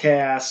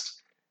podcast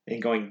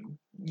and going,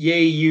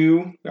 yay,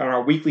 you, on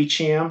our weekly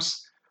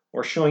champs,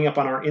 or showing up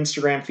on our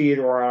Instagram feed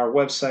or on our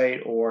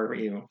website, or,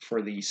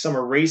 for the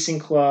Summer Racing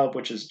Club,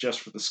 which is just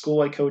for the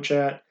school I coach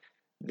at.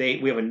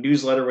 We have a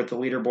newsletter with the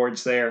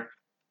leaderboards there.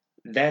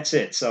 That's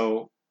it.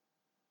 So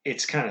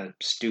it's kind of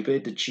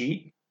stupid to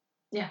cheat.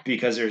 Yeah.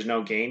 Because there's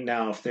no gain.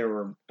 Now, if there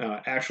were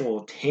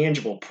actual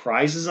tangible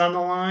prizes on the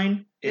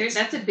line,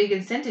 that's a big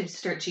incentive to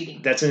start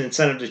cheating. That's an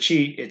incentive to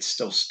cheat. It's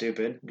still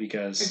stupid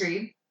because,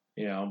 agreed.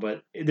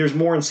 But there's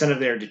more incentive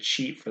there to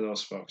cheat for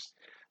those folks.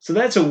 So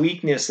that's a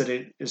weakness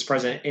that is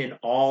present in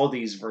all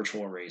these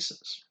virtual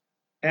races.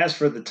 As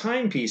for the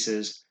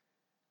timepieces,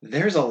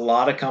 there's a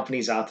lot of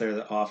companies out there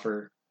that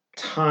offer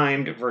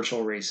timed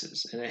virtual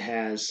races, and it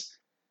has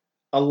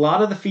a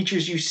lot of the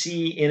features you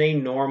see in a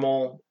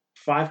normal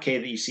 5K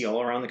that you see all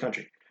around the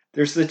country.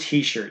 There's the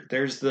t-shirt,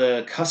 there's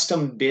the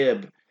custom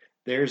bib,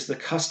 there's the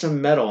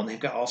custom medal, and they've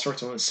got all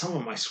sorts of them. Some of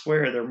them, I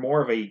swear, they're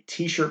more of a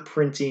t-shirt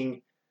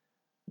printing,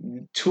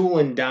 tool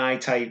and die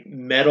type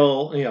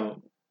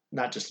metal,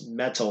 not just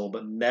metal,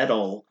 but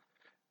metal,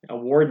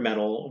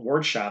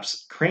 award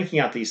shops cranking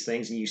out these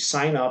things, and you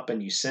sign up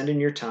and you send in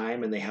your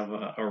time, and they have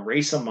a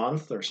race a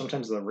month, or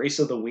sometimes the race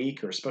of the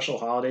week, or special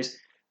holidays,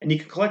 and you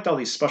can collect all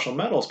these special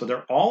medals, but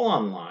they're all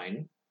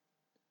online.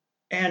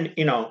 And,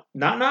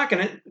 not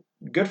knocking it,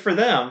 good for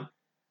them,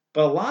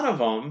 But a lot of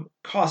them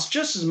cost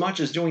just as much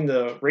as doing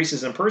the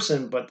races in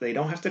person, but they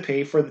don't have to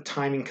pay for the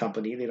timing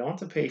company. They don't have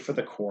to pay for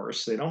the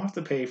course. They don't have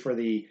to pay for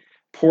the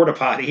porta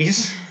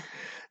potties.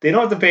 They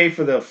don't have to pay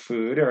for the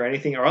food or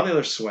anything or all the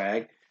other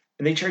swag.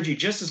 And they charge you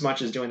just as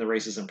much as doing the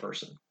races in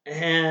person.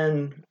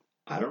 And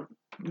I don't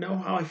know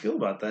how I feel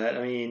about that.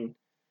 I mean,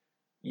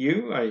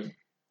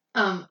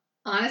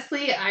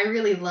 Honestly, I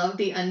really love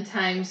the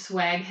untimed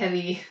swag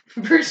heavy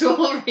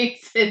virtual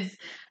races.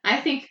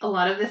 I think a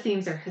lot of the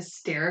themes are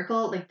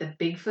hysterical. Like the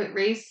Bigfoot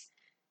race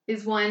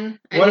is one.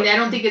 I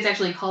don't think it's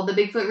actually called the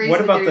Bigfoot race.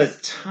 What about the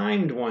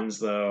timed ones,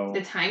 though?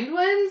 The timed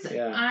ones?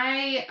 Yeah.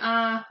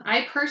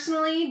 I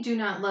personally do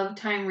not love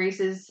time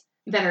races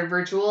that are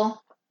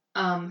virtual.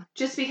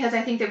 Just because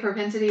I think the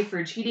propensity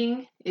for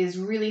cheating is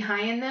really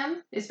high in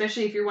them,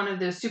 especially if you're one of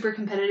those super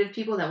competitive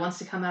people that wants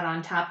to come out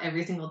on top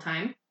every single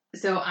time.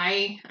 So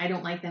I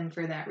don't like them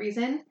for that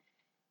reason.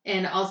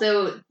 And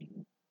also,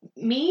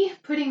 me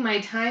putting my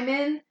time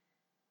in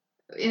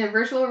a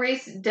virtual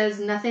race does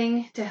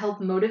nothing to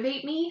help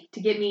motivate me to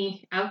get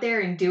me out there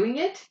and doing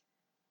it.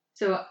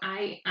 So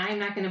I'm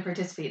not going to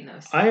participate in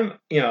those.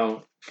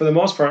 For the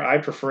most part, I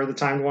prefer the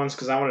timed ones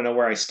because I want to know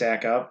where I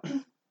stack up.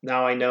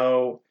 Now I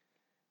know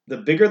the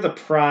bigger the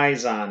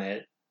prize on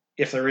it,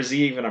 if there is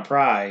even a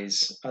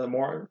prize, the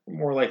more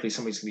likely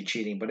somebody's going to be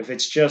cheating. But if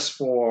it's just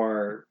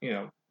for,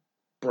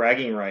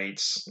 bragging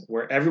rights,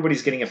 where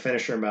everybody's getting a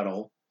finisher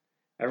medal,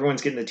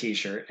 everyone's getting the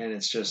t-shirt, and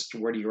it's just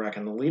where do you rank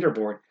on the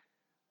leaderboard,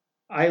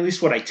 at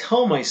least what I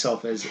tell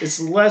myself is it's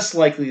less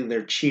likely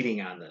they're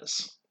cheating on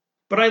this.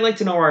 But I like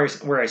to know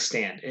where I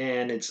stand,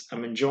 and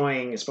I'm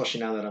enjoying, especially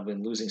now that I've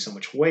been losing so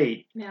much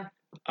weight. Yeah.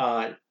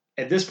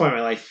 At this point in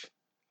my life,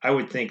 I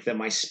would think that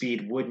my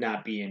speed would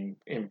not be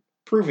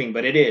improving,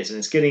 but it is, and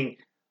it's getting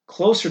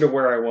closer to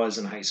where I was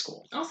in high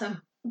school.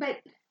 Awesome. But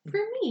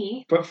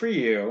for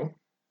you,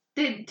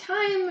 the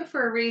time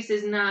for a race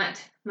is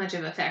not much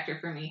of a factor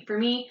for me. For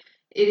me,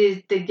 it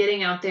is the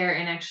getting out there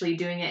and actually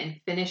doing it and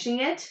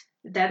finishing it.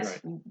 That's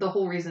the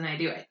whole reason I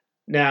do it.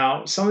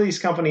 Now, some of these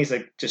companies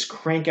that just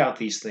crank out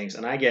these things,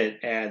 and I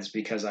get ads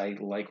because I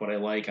like what I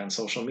like on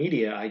social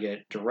media. I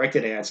get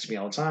directed ads to me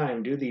all the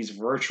time. Do these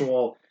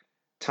virtual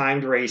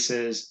timed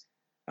races.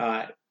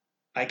 I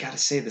got to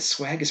say, the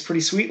swag is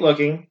pretty sweet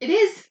looking. It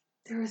is.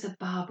 There was a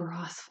Bob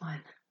Ross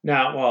one.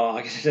 Now, well,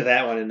 I'll get to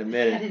that one in a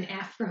minute. Had an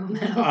afro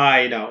medal.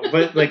 I know,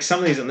 but like some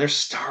of these, and there's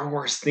Star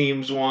Wars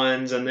themed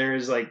ones, and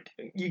there's like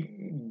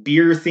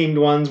beer themed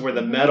ones where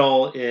the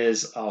medal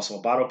is also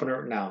a bottle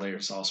opener. Now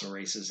there's also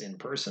races in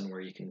person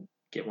where you can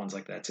get ones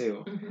like that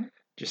too. Mm-hmm.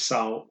 Just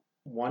saw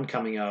one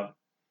coming up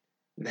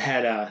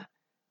that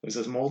it was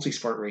this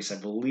multi-sport race, I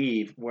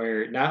believe,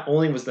 where not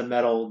only was the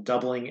medal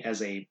doubling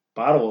as a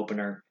bottle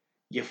opener,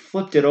 you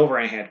flipped it over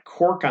and it had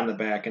cork on the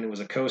back, and it was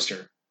a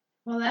coaster.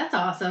 Well, that's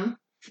awesome.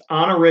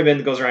 On a ribbon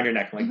that goes around your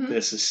neck. I'm like,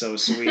 this is so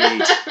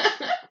sweet.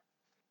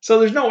 So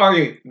there's no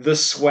arguing. The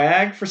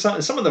swag for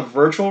some of the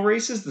virtual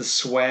races, the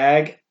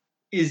swag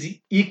is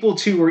equal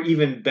to or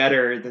even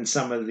better than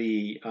some of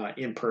the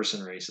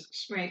in-person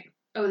races. Right.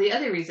 Oh, the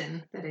other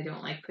reason that I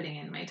don't like putting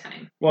in my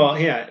time. Well,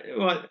 yeah.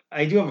 Well,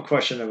 I do have a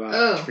question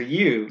about for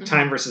you,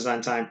 time versus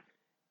on-time.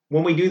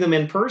 When we do them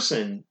in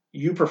person,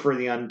 you prefer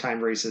the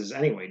untimed races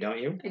anyway, don't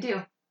you? I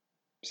do.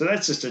 So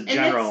that's just a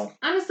general...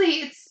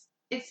 Honestly,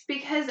 it's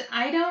because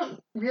I don't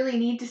really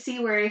need to see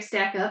where I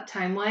stack up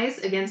time-wise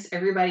against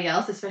everybody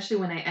else, especially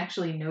when I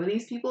actually know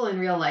these people in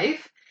real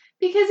life,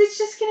 because it's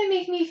just going to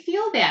make me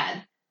feel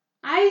bad.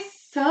 I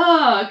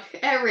suck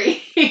at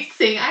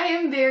racing. I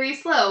am very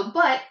slow,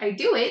 but I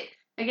do it.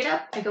 I get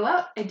up, I go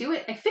out, I do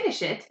it, I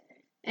finish it,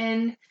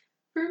 and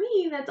for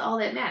me, that's all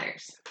that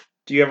matters.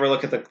 Do you ever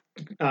look at the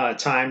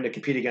time to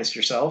compete against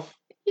yourself?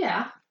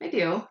 Yeah, I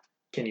do.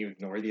 Can you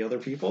ignore the other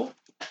people?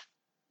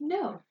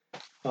 No.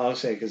 I'll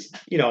say because,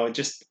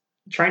 just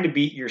trying to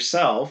beat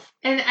yourself.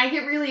 And I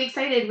get really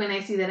excited when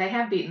I see that I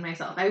have beaten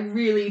myself. I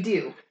really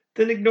do.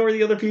 Then ignore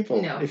the other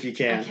people if you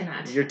can. I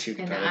cannot. You're too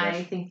competitive. And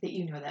I think that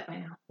you know that by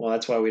now. Well,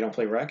 that's why we don't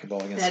play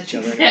racquetball against each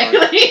other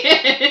anymore. That's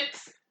exactly it.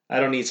 I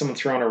don't need someone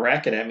throwing a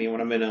racket at me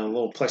when I'm in a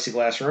little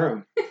plexiglass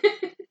room.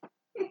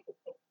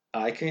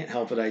 I can't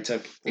help it. I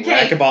took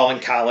racquetball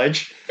in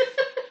college.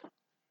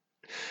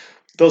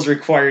 Those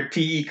required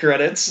PE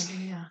credits.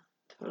 Yeah,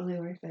 totally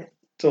worth it.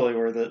 Totally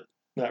worth it.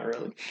 Not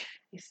really.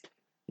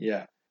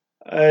 Yeah.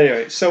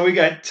 Anyway, so we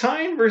got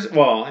time versus...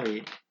 Well, I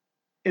mean,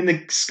 in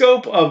the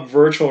scope of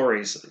virtual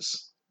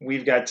races,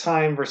 we've got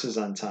time versus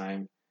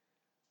untime.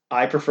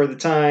 I prefer the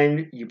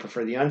time. You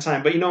prefer the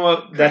untime. But you know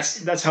what?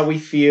 That's how we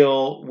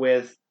feel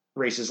with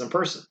races in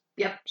person.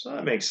 Yep. So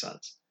that makes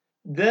sense.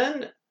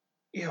 Then,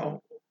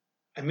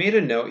 I made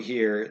a note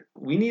here.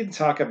 We need to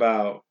talk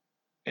about...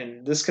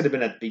 And this could have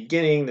been at the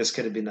beginning. This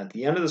could have been at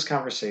the end of this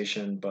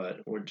conversation.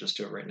 But we'll just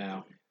do it right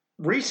now.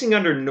 Racing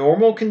under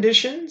normal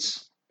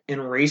conditions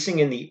and racing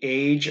in the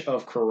age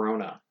of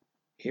Corona.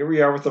 Here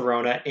we are with the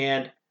Rona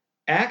and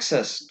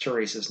access to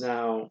races.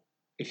 Now,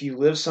 if you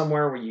live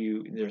somewhere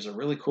where there's a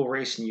really cool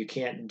race and you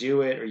can't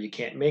do it or you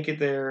can't make it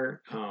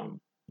there,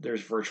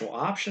 There's virtual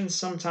options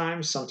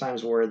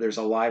sometimes where there's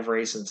a live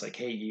race and it's like,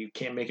 hey, you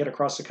can't make it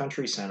across the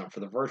country, sign up for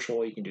the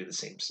virtual. You can do the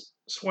same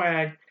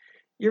swag.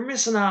 You're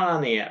missing out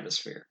on the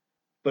atmosphere.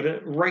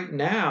 But right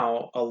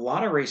now, a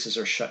lot of races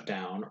are shut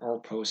down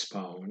or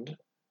postponed.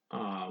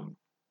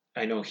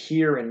 I know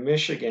here in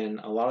Michigan,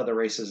 a lot of the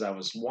races I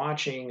was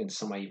watching and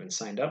some I even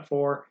signed up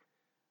for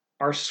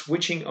are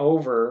switching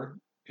over.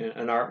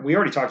 And we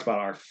already talked about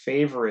our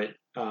favorite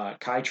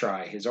Kai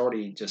Tri has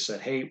already just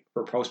said, hey,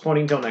 we're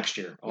postponing until next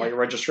year. All your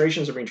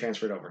registrations are being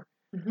transferred over.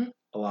 Mm-hmm.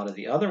 A lot of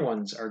the other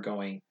ones are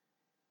going,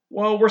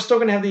 well, we're still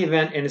going to have the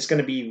event and it's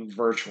going to be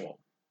virtual.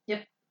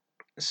 Yep.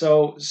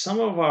 So some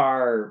of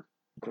our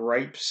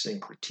gripes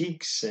and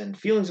critiques and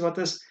feelings about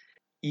this,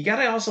 you got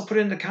to also put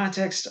it into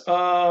context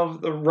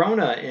of the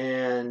Rona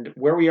and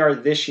where we are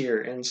this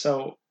year. And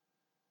so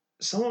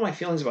some of my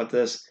feelings about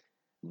this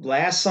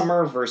last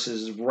summer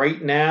versus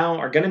right now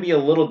are going to be a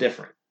little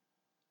different.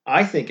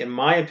 I think, in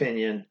my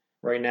opinion,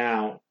 right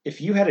now,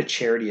 if you had a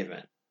charity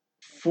event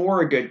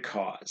for a good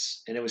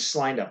cause and it was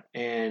lined up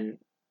and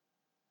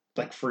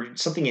like for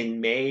something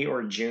in May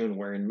or June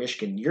where in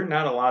Michigan, you're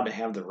not allowed to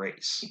have the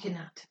race. You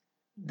cannot.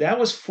 That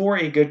was for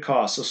a good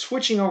cause. So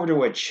switching over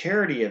to a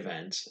charity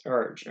event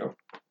or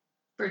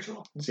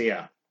virtual. So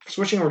yeah,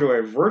 switching over to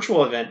a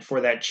virtual event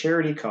for that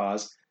charity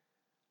cause,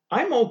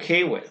 I'm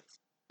okay with.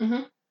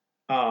 Mm-hmm.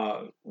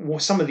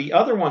 Some of the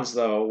other ones,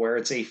 though, where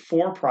it's a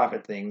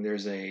for-profit thing,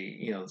 there's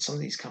some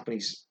of these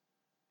companies,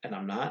 and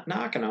I'm not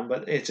knocking them,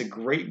 but it's a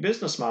great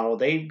business model.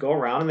 They go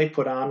around and they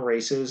put on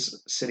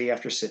races city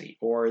after city,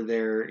 or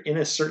they're in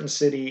a certain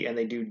city and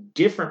they do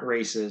different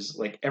races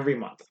like every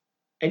month.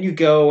 And you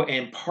go,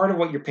 and part of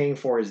what you're paying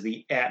for is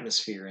the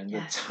atmosphere and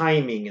the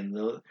timing and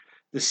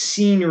the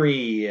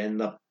scenery and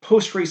the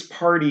post-race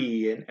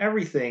party and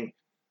everything.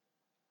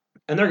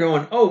 And they're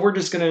going, oh, we're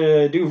just going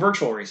to do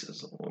virtual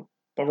races.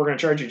 But we're going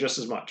to charge you just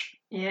as much.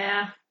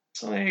 Yeah.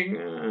 It's like,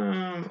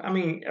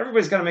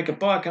 everybody's got to make a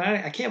buck, and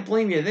I can't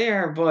blame you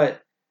there,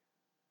 but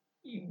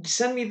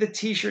send me the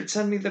t-shirt,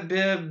 send me the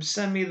bib,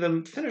 send me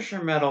the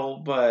finisher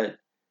medal, but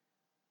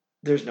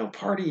there's no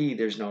party,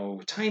 there's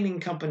no timing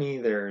company,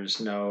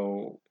 there's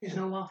no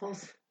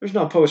waffles. There's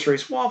no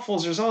post-race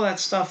waffles, there's all that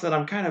stuff that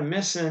I'm kind of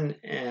missing,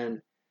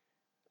 and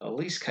at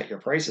least cut your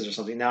prices or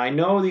something. Now, I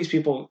know these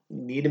people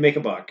need to make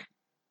a buck.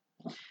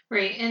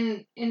 Right,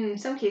 and in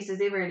some cases,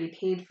 they've already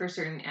paid for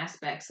certain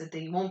aspects that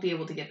they won't be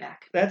able to get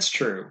back. That's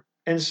true.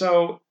 And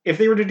so if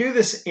they were to do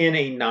this in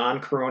a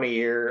non-corona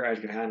year,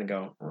 I'd kind of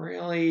go,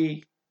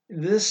 really?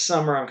 This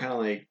summer, I'm kind of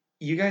like,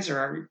 you guys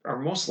are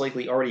most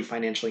likely already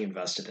financially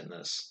invested in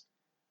this.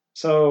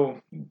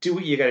 So do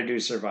what you got to do to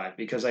survive.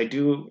 Because I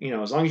do,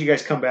 as long as you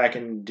guys come back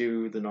and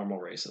do the normal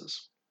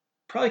races.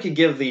 Probably could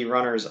give the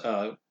runners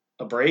a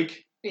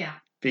break. Yeah.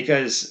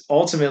 Because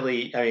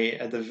ultimately,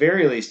 at the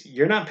very least,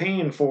 you're not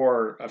paying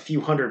for a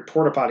few hundred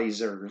porta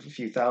potties or a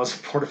few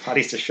thousand porta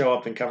potties to show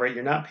up and cover it.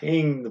 You're not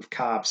paying the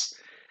cops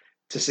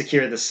to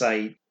secure the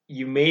site.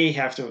 You may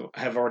have to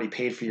have already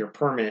paid for your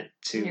permit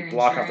to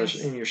block off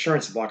your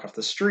insurance to block off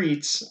the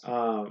streets.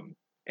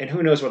 And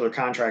who knows what their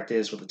contract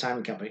is with the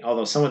timing company?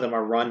 Although some of them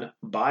are run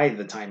by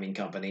the timing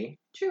company.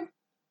 True.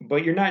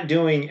 But you're not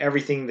doing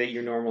everything that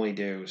you normally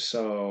do.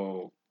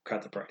 So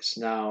cut the price.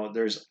 Now,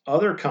 there's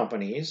other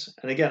companies,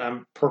 and again,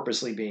 I'm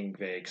purposely being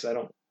vague because I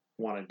don't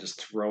want to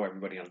just throw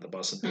everybody under the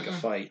bus and pick a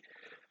fight,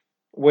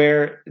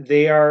 where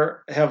they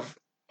have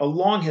a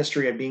long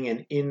history of being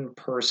an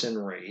in-person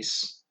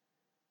race,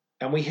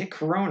 and we hit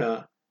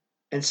Corona,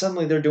 and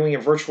suddenly they're doing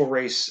a virtual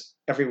race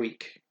every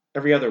week,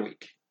 every other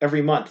week,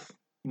 every month.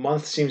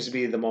 Month seems to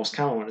be the most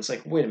common one. It's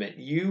like, wait a minute,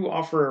 you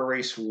offer a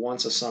race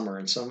once a summer,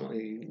 and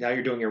now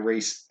you're doing a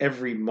race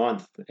every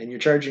month, and you're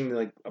charging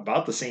like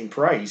about the same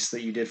price that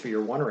you did for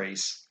your one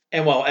race.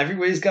 And while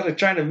everybody's got to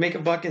try to make a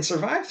buck and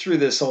survive through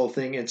this whole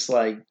thing, it's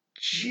like,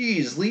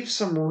 geez, leave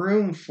some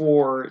room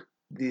for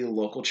the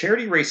local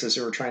charity races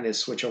who are trying to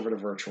switch over to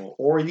virtual,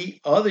 or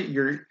the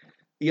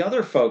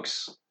other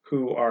folks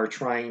who are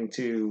trying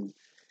to,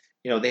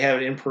 they have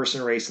an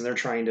in-person race and they're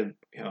trying to,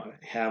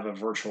 have a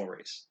virtual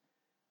race.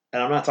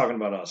 And I'm not talking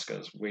about us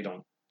because we're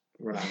not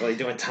really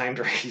doing timed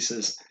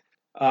races.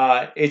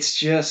 It's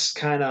just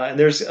kind of, and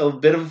there's a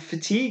bit of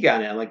fatigue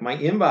on it. Like my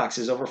inbox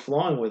is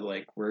overflowing with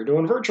like, we're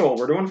doing virtual.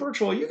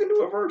 You can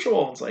do a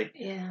virtual. It's like,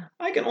 yeah,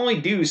 I can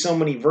only do so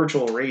many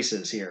virtual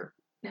races here.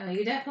 No,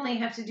 you definitely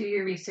have to do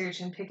your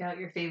research and pick out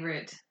your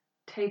favorite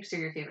types or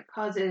your favorite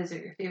causes or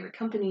your favorite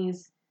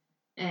companies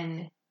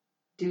and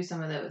do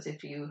some of those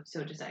if you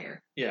so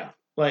desire. Yeah.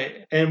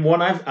 And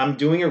I'm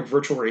doing a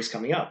virtual race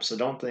coming up. So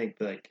don't think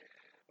like,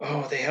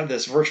 oh, they have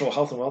this virtual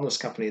health and wellness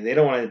company. They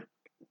don't want to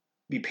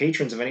be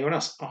patrons of anyone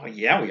else. Oh,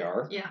 yeah, we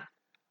are. Yeah.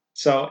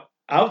 So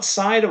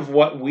outside of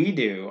what we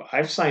do,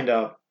 I've signed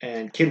up,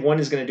 and Kid One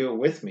is going to do it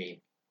with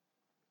me.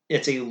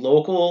 It's a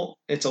local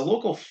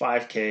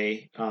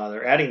 5K.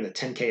 They're adding the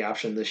 10K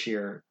option this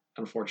year.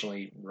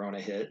 Unfortunately, Rona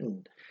hit,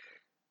 and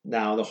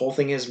now the whole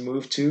thing has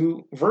moved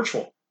to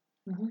virtual.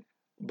 Mm-hmm.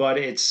 But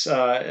it's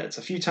a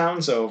few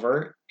towns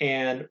over,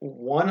 and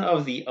one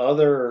of the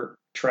other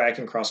track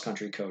and cross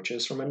country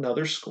coaches from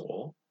another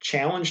school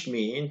challenged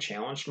me and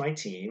challenged my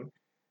team,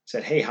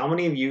 said, hey, how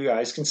many of you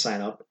guys can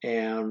sign up?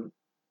 And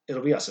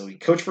it'll be us. It'll be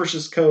coach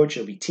versus coach.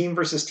 It'll be team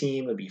versus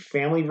team. It'll be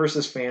family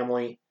versus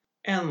family.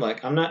 And look,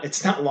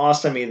 it's not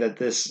lost on me that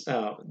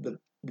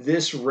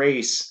this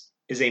race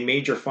is a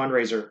major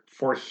fundraiser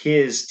for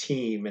his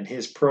team and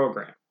his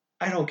program.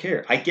 I don't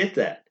care. I get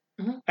that.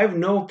 Mm-hmm. I have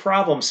no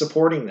problem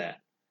supporting that.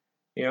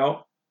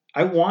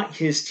 I want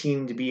his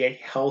team to be a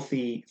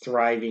healthy,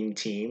 thriving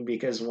team,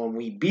 because when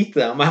we beat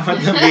them, I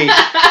want them to be,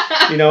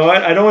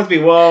 I don't want to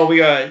be, well, we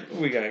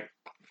got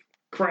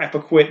crap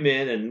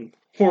equipment and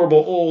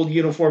horrible old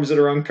uniforms that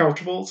are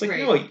uncomfortable. It's like,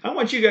 right. No, I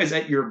want you guys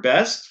at your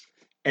best,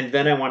 and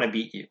then I want to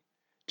beat you.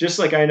 Just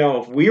like I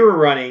know if we were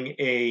running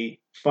a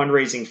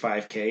fundraising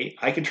 5K,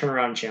 I could turn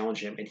around and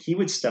challenge him, and he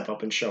would step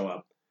up and show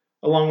up,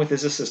 along with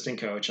his assistant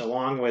coach,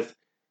 along with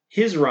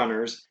his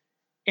runners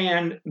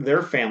and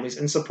their families,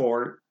 and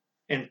support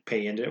and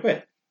pay into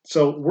it.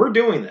 So we're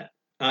doing that.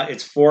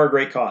 It's for a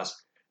great cause.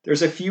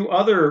 There's a few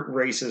other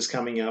races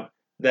coming up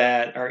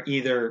that are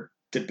either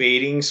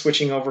debating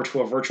switching over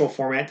to a virtual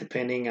format,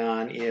 depending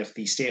on if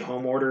the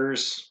stay-at-home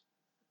orders,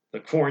 the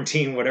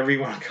quarantine, whatever you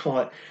want to call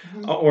it,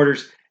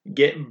 orders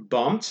get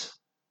bumped.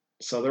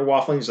 So they're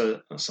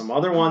waffling. Some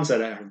other ones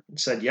that have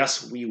said,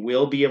 yes, we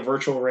will be a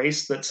virtual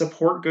race that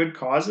support good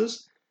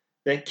causes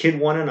that Kid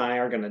One and I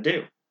are going to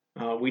do.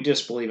 We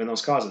just believe in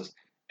those causes.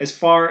 As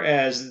far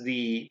as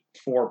the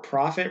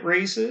for-profit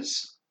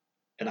races,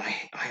 and I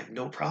have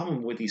no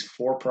problem with these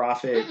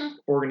for-profit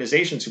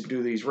organizations who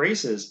do these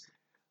races.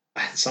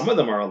 Some of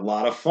them are a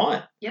lot of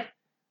fun. Yep.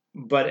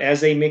 But as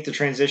they make the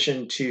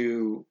transition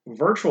to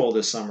virtual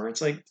this summer,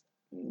 it's like,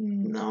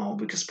 no,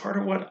 because part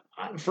of what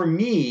I'm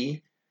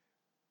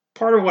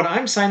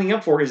signing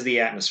up for is the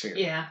atmosphere.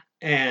 Yeah.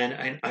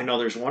 And I know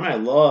there's one I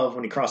love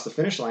when you cross the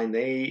finish line.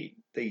 They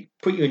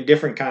put you in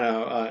different kind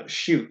of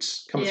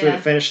chutes coming through the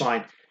finish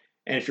line.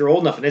 And if you're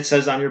old enough, and it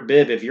says on your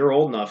bib, if you're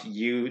old enough,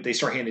 they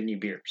start handing you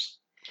beers.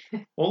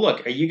 Well,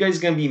 look, are you guys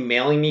going to be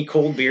mailing me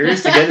cold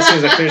beers to get as soon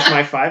as I finish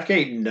my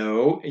 5K?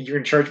 No. You're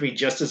going to charge me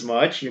just as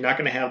much. You're not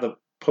going to have the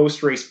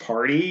post-race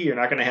party. You're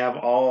not going to have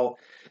all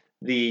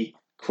the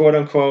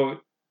quote-unquote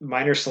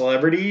minor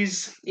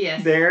celebrities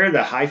there,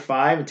 the high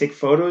five and take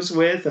photos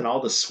with, and all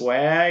the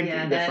swag.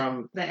 Yeah,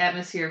 the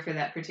atmosphere for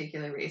that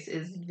particular race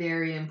is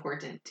very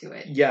important to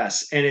it.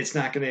 Yes, and it's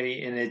not going to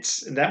be, and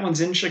that one's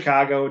in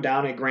Chicago,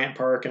 down at Grant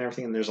Park and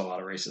everything, and there's a lot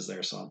of races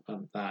there, so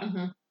I'm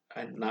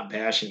not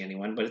bashing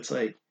anyone, but it's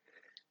like,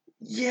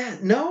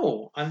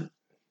 no,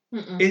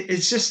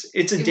 it's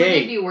a day.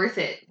 Wouldn't it be worth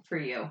it for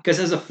you? Because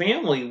as a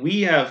family,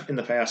 we have in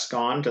the past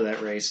gone to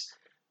that race.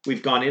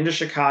 We've gone into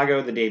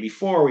Chicago the day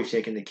before. We've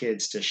taken the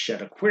kids to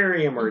Shed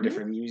Aquarium or a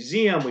different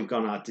museum. We've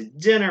gone out to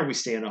dinner. We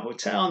stay in a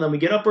hotel. And then we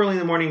get up early in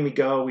the morning. We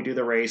do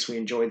the race. We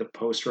enjoy the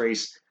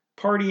post-race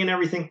party and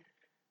everything.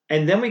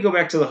 And then we go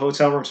back to the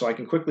hotel room so I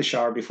can quickly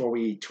shower before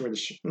we tour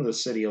the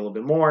city a little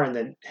bit more and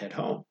then head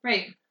home.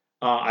 Right.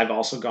 I've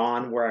also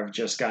gone where I've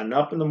just gotten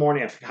up in the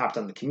morning. I've hopped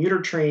on the commuter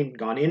train,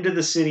 gone into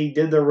the city,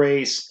 did the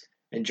race,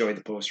 enjoyed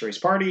the post-race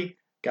party,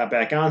 got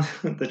back on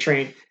the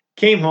train,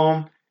 came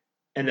home,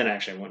 and then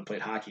actually I went and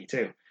played hockey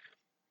too.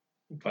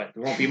 But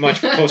there won't be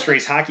much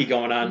post-race hockey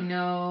going on.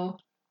 No.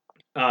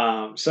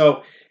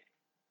 So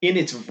in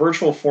its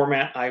virtual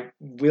format, I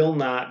will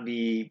not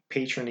be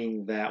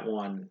patroning that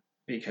one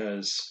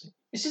because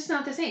it's just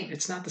not the same.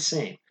 It's not the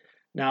same.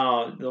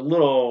 Now, the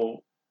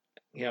little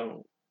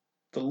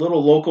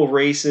local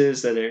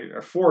races that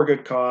are for a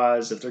good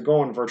cause, if they're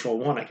going virtual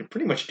one, I can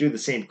pretty much do the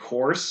same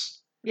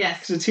course. Yes.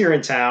 Because it's here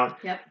in town.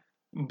 Yep.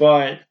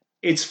 But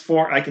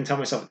I can tell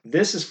myself,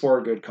 this is for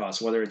a good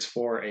cause, whether it's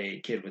for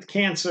a kid with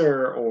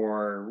cancer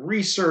or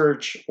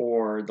research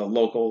or the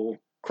local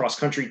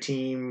cross-country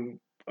team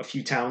a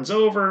few towns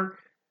over.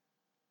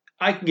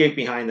 I can get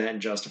behind that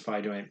and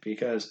justify doing it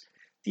because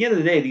at the end of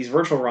the day, these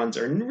virtual runs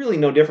are really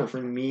no different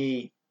from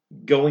me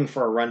going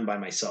for a run by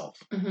myself.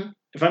 Mm-hmm.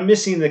 If I'm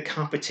missing the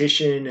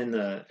competition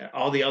and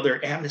all the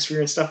other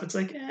atmosphere and stuff, it's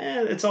like,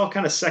 it's all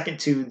kind of second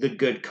to the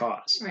good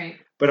cause. Right.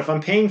 But if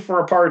I'm paying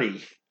for a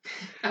party,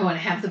 I want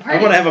to have the party.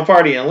 I want to have a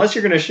party, unless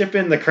you're going to ship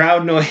in the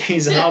crowd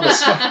noise and all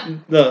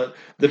the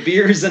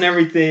beers and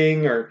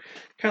everything, or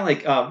kind of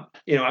like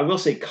I will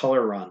say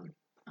Color Run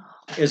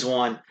is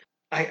one.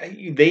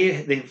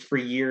 They for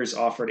years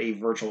offered a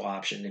virtual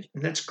option,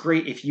 and that's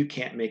great if you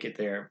can't make it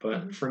there.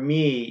 But for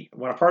me,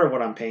 part of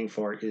what I'm paying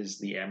for is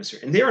the atmosphere,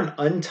 and they're an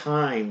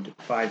untimed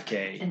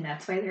 5K, and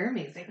that's why they're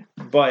amazing.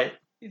 But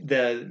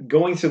the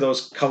going through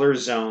those color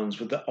zones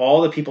with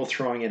all the people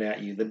throwing it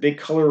at you, the big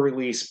color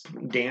release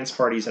dance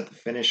parties at the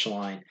finish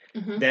line,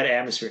 that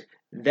atmosphere,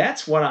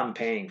 that's what I'm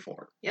paying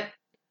for. Yep.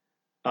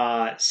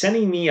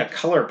 Sending me a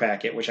color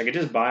packet, which I could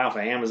just buy off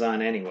of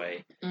Amazon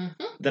anyway,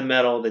 the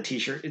medal, the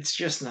t-shirt, it's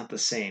just not the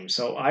same.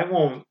 So I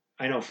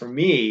know for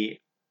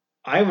me,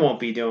 I won't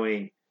be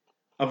doing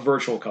a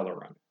virtual color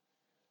run.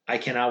 I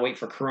cannot wait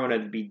for Corona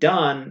to be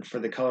done for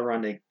the color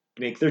run to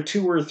make their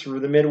tour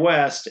through the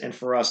Midwest and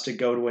for us to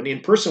go to an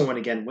in-person one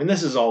again when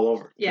this is all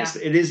over. Yeah.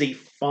 It is a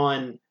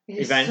fun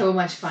It's event. so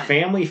much fun.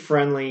 Family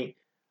friendly.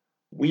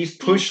 We've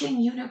pushed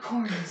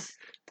unicorns.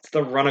 It's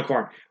the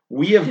Runicorn.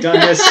 We have done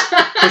this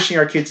pushing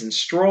our kids in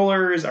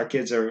strollers. Our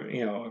kids are,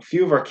 a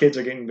few of our kids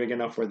are getting big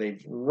enough where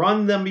they've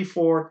run them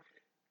before.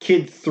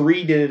 Kid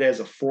 3 did it as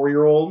a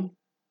 4-year-old.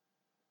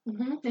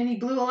 Mm-hmm. And he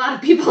blew a lot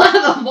of people out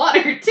of the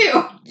water,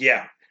 too.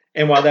 Yeah.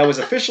 And while that was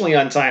officially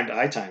untimed,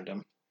 I timed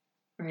him.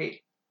 Right.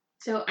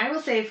 So I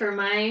will say for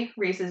my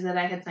races that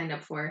I had signed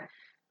up for,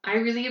 I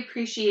really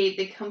appreciate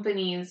the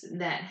companies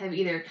that have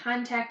either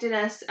contacted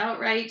us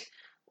outright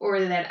or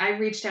that I've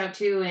reached out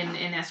to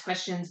and asked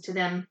questions to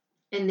them.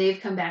 And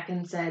they've come back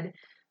and said,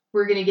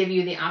 we're going to give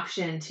you the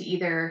option to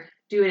either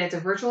do it as a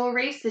virtual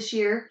race this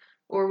year,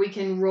 or we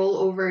can roll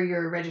over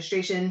your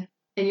registration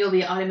and you'll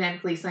be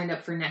automatically signed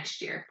up for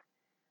next year.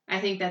 I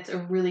think that's a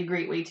really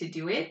great way to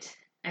do it.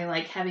 I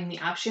like having the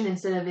option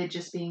instead of it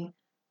just being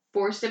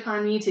forced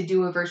upon me to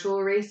do a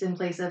virtual race in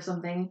place of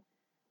something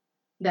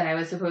that I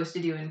was supposed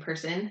to do in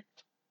person.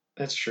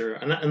 That's true.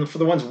 And for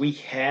the ones we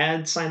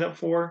had signed up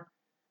for,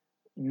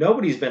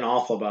 nobody's been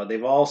awful about it.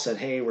 They've all said,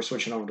 hey, we're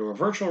switching over to a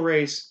virtual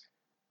race.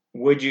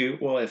 Would you,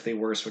 well, if they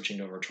were switching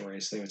to a virtual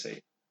race, they would say,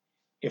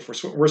 if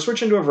we're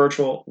switching to a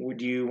virtual,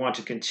 would you want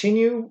to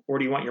continue or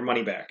do you want your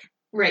money back?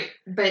 Right.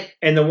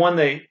 And the one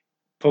they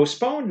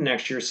postponed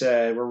next year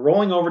said, we're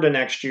rolling over to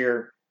next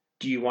year.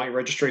 Do you want your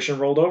registration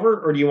rolled over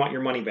or do you want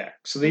your money back?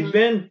 So they've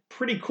been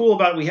pretty cool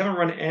about it. We haven't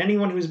run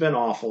anyone who's been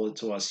awful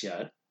to us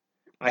yet.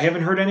 I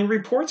haven't heard any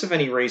reports of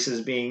any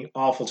races being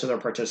awful to their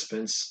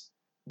participants.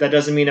 That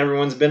doesn't mean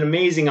everyone's been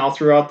amazing all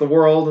throughout the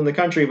world and the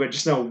country, but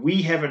just know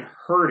we haven't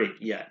heard it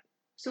yet.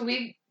 So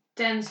we've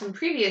done some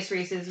previous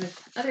races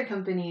with other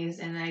companies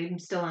and I'm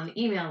still on the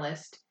email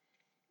list.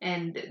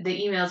 And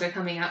the emails are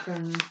coming out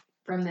from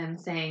them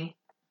saying,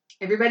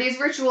 everybody's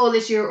virtual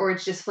this year, or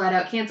it's just flat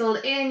out canceled,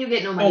 and you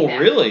get no money back.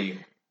 Oh, really?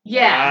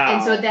 Yeah, wow.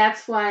 And so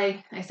that's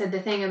why I said the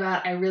thing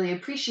about I really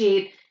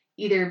appreciate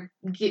either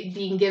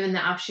being given the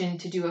option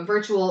to do a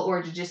virtual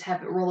or to just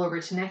have it roll over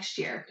to next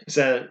year. Is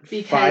that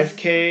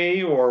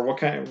 5K or what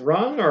kind of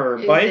run or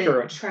bike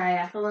or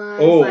triathlon?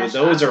 Oh,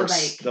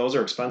 those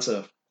are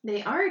expensive.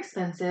 They are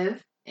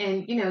expensive,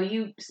 and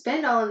you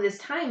spend all of this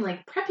time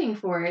like prepping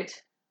for it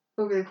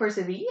over the course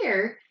of a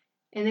year.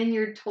 And then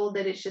you're told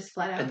that it's just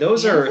flat out and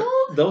those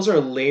are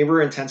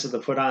labor intensive to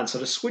put on. So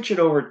to switch it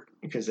over,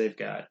 because they've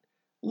got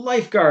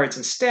lifeguards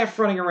and staff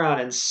running around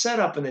and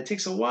setup, and it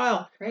takes a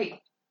while. Right.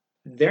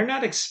 They're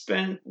not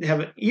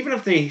even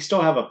if they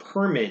still have a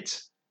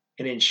permit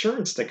and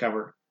insurance to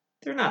cover,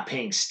 they're not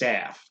paying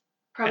staff.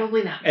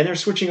 Probably not. And they're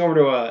switching over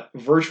to a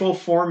virtual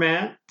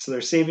format, so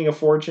they're saving a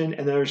fortune,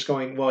 and they're just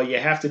going, well, you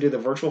have to do the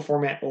virtual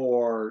format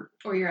or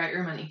you're out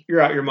your money.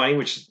 You're out your money,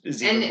 which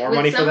is even more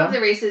money for them. And with some of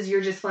the races, you're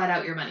just flat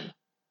out your money.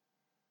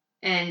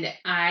 And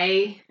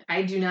I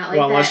do not like that.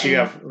 Well, unless you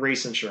have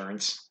race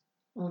insurance.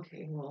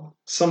 Okay, well.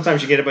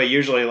 Sometimes you get it, but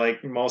usually,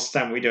 like, most of the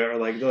time we do it,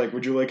 they're like,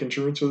 would you like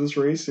insurance for this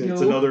race? And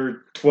it's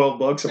another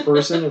 $12 a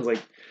person. It's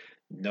like,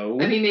 no.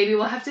 I mean, maybe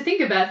we'll have to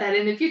think about that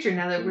in the future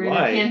now that we're in a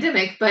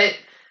pandemic. But,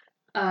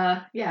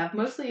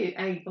 mostly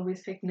I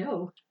always pick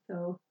no.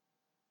 So,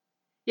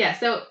 yeah,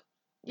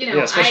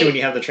 Yeah, especially when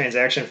you have the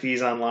transaction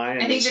fees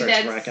online and it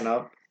starts racking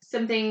up.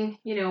 Something,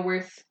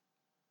 worth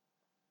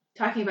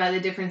talking about the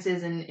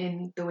differences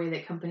in the way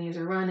that companies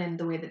are run and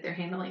the way that they're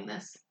handling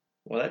this.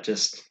 Well, that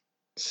just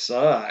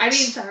sucks. I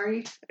mean,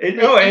 sorry.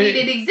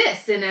 It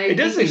exists, and it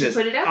does exist.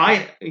 Put it out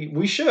there.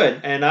 We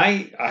should, and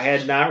I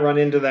had not run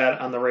into that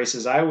on the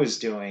races I was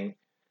doing,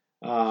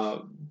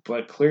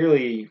 but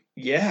clearly,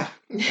 yeah,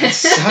 that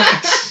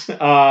sucks.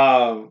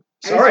 I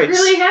was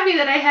really happy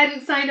that I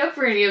hadn't signed up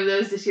for any of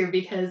those this year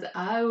because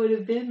I would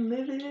have been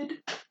livid.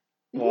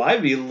 Well,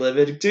 I'd be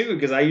livid too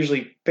because I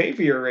usually pay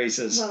for your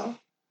races. Well,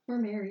 we're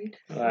married.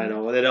 So I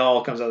know. It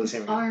all comes out of the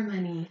same. Our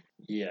money.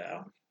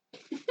 Yeah.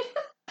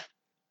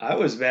 I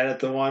was mad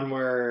at the one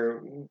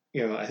where,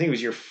 I think it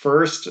was your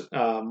first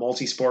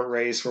multi-sport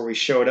race where we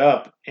showed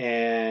up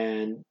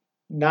and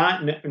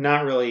not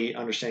really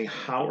understanding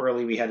how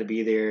early we had to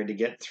be there to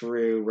get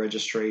through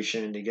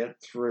registration, to get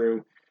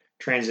through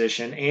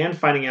transition, and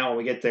finding out when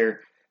we get there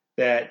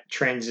that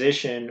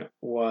transition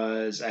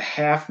was a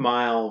half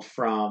mile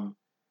from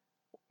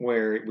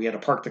where we had to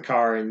park the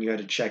car and you had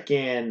to check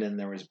in and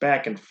there was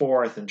back and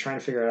forth and trying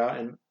to figure it out.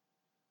 And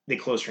they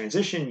closed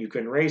transition, you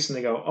couldn't race, and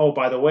they go, oh,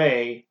 by the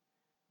way,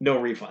 no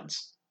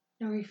refunds.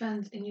 No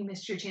refunds, and you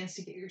missed your chance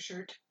to get your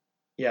shirt.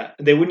 Yeah,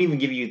 they wouldn't even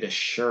give you the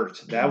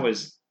shirt. That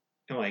was,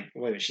 I'm like,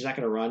 wait, she's not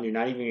going to run? You're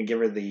not even going to give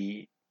her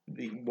the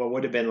what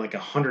would have been like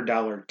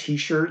 $100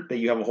 t-shirt that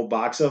you have a whole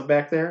box of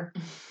back there?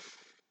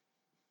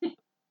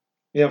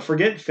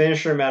 Forget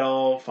finisher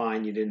medal.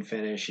 Fine, you didn't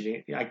finish.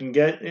 I can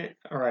get it.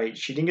 All right,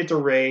 she didn't get to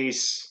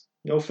race.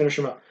 No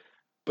finisher medal.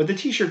 But the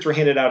t-shirts were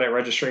handed out at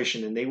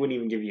registration, and they wouldn't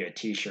even give you a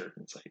t-shirt.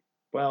 It's like,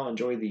 well,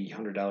 enjoy the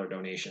 $100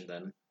 donation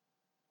then.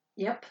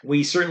 Yep.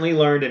 We certainly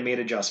learned and made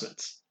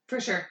adjustments. For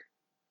sure.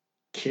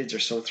 Kids are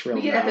so thrilled.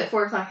 We get up at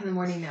 4:00 in the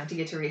morning now to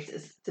get to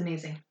races. It's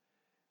amazing.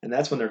 And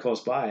that's when they're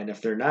close by. And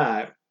if they're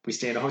not, we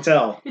stay in a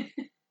hotel.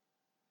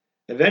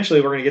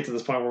 Eventually, we're going to get to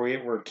this point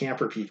where we're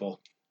camper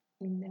people.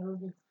 No.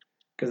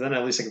 Because then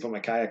at least I can put my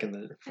kayak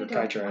in for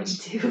kite tries.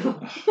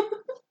 To.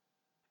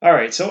 All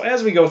right, so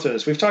as we go through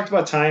this, we've talked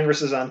about time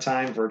versus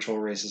on-time virtual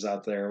races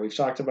out there. We've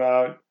talked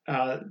about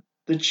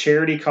the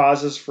charity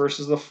causes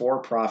versus the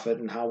for-profit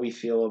and how we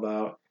feel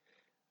about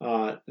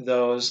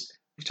those.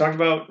 We've talked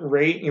about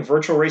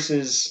virtual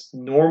races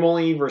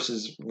normally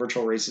versus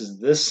virtual races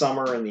this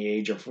summer in the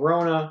age of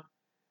Rona.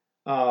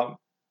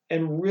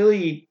 And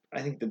really,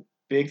 I think the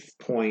big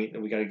point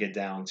that we got to get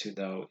down to,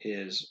 though,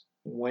 is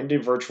when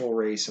to virtual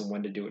race and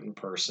when to do it in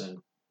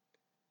person.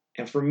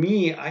 And for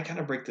me, I kind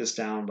of break this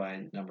down by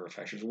a number of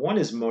factors. One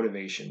is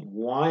motivation.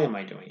 Why am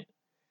I doing it?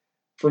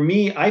 For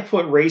me, I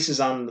put races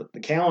on the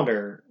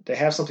calendar to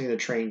have something to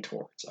train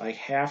towards. I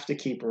have to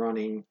keep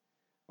running,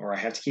 or I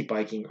have to keep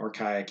biking or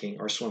kayaking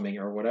or swimming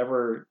or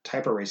whatever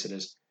type of race it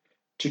is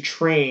to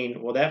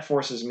train. Well, that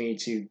forces me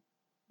to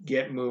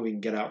get moving,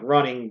 get out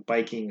running,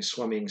 biking,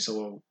 swimming,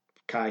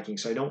 kayaking,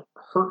 so I don't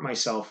hurt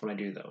myself when I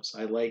do those.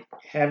 I like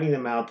having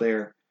them out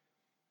there.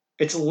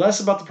 It's less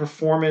about the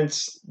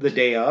performance the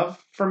day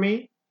of for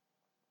me,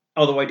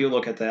 although I do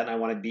look at that and I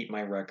want to beat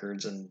my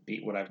records and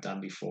beat what I've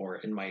done before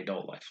in my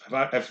adult life.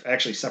 I've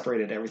actually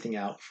separated everything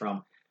out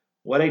from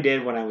what I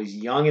did when I was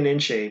young and in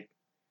shape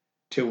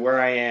to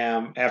where I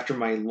am after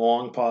my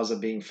long pause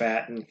of being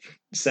fat and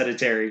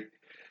sedentary.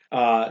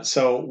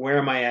 So where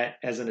am I at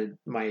as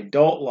my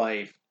adult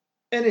life?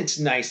 And it's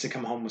nice to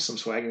come home with some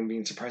swag and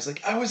being surprised,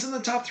 like I was in the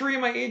top 3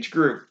 of my age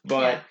group,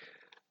 but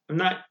I'm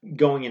not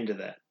going into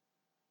that.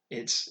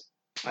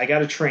 I got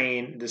to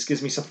train. This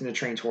gives me something to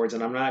train towards,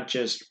 and I'm not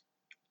just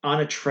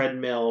on a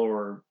treadmill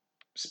or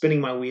spinning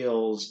my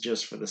wheels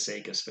just for the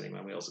sake of spinning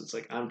my wheels. It's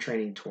like I'm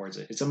training towards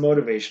it. It's a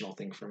motivational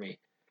thing for me.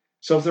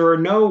 So if there are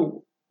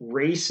no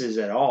races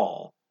at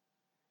all,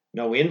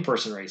 no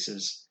in-person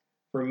races,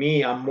 for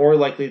me, I'm more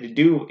likely to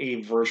do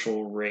a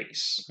virtual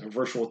race, a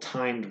virtual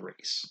timed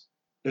race.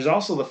 There's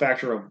also the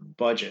factor of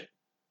budget.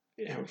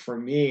 For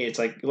me, it's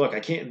like, look, I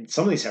can't.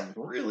 Some of these have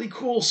really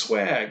cool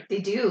swag.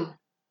 They do.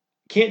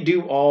 Can't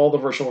do all the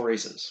virtual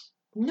races.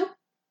 Nope.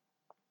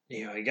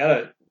 You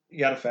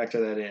gotta factor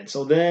that in.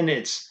 So then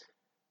it's,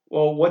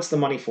 well, what's the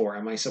money for?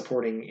 Am I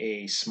supporting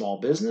a small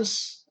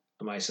business?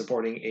 Am I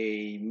supporting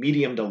a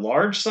medium to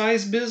large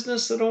size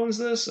business that owns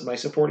this? Am I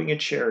supporting a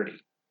charity?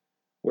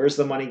 Where's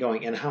the money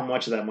going, and how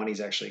much of that money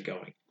is actually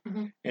going?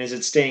 Mm-hmm. And is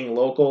it staying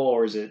local,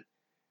 or is it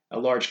a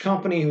large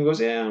company who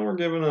goes, yeah, we're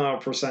giving a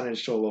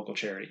percentage to a local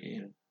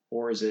charity?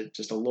 Or is it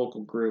just a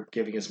local group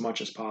giving as much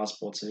as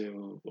possible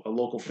to a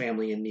local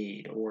family in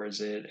need? Or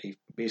is it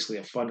basically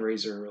a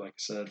fundraiser, like I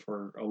said,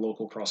 for a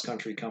local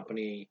cross-country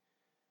company,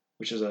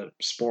 which is a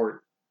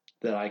sport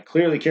that I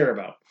clearly care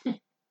about?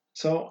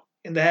 So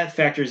that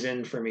factors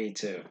in for me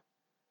too.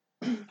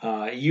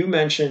 You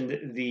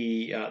mentioned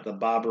the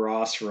Bob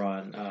Ross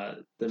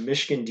run, the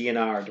Michigan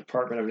DNR,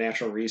 Department of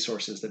Natural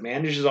Resources, that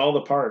manages all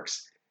the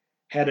parks,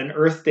 had an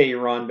Earth Day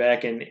run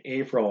back in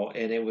April,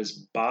 and it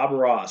was Bob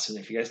Ross. And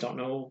if you guys don't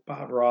know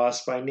Bob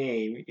Ross by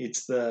name,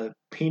 it's the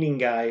painting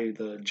guy,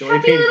 the Joy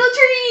Happy painting. Little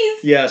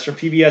Trees! Yes, from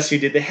PBS, who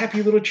did the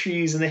Happy Little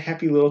Trees and the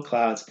Happy Little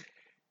Clouds.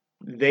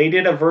 They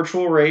did a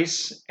virtual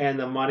race, and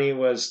the money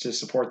was to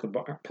support the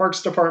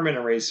Parks Department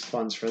and raise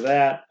funds for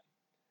that.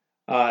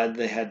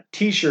 They had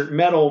t-shirt,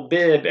 medal,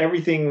 bib,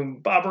 everything.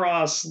 Bob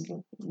Ross,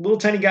 little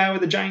tiny guy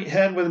with a giant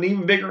head with an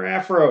even bigger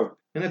afro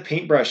and a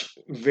paintbrush.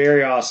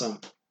 Very awesome.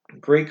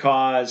 Great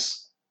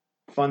cause,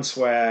 fun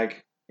swag.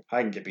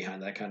 I can get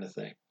behind that kind of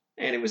thing.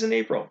 And it was in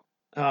April.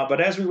 But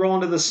as we roll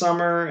into the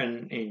summer,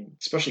 and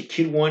especially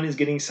Kid 1 is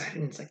getting excited,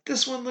 and it's like,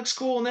 this one looks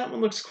cool and that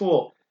one looks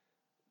cool.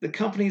 The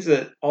companies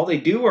that all they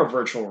do are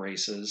virtual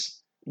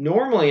races,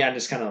 normally I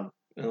just kind of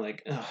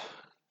like,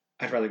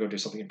 I'd rather go do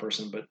something in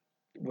person. But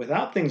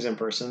without things in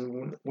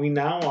person, we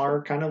now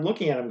are kind of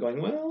looking at them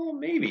going, well,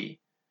 maybe.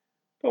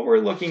 But we're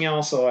looking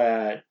also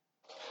at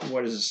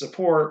what does it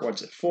support?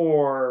 What's it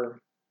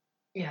for?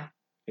 Yeah.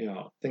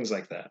 Things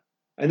like that.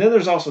 And then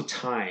there's also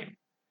time.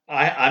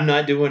 I'm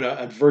not doing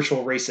a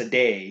virtual race a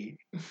day.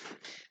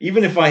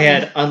 Even if I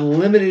had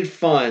unlimited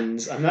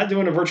funds, I'm not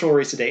doing a virtual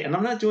race a day. And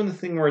I'm not doing the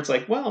thing where it's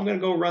like, well, I'm going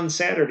to go run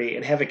Saturday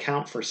and have it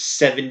count for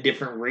 7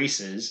 different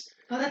races.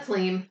 Oh, that's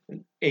lame.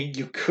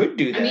 You could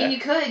do that. I mean, you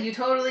could. You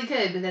totally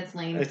could, but that's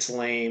lame. It's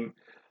lame.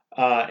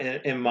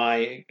 In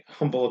my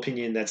humble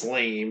opinion, that's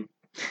lame.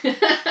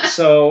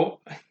 So,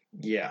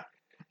 yeah.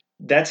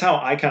 That's how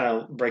I kind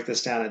of break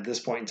this down at this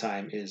point in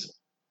time is,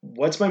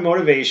 what's my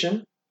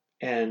motivation?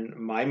 And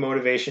my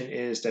motivation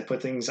is to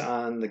put things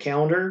on the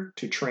calendar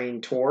to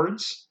train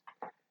towards.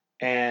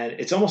 And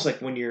it's almost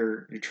like when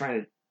you're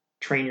trying to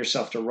train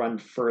yourself to run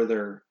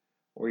further,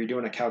 or you're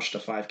doing a couch to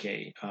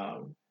 5K.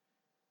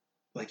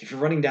 Like if you're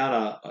running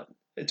down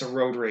it's a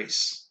road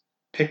race,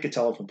 pick a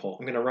telephone pole.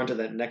 I'm going to run to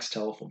that next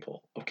telephone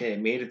pole. Okay, I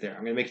made it there.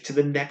 I'm going to make it to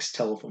the next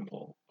telephone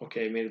pole.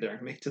 Okay, I made it there. I'm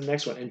going to make it to the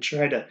next one, and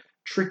try to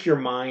trick your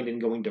mind in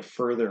going to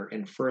further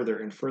and further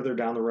and further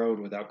down the road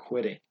without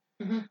quitting.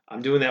 Mm-hmm.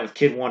 I'm doing that with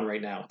Kid 1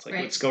 right now. It's like,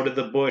 Let's go to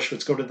the bush.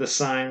 Let's go to the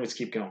sign. Let's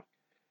keep going.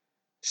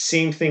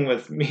 Same thing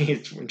with me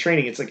in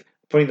training. It's like,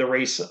 putting the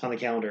race on the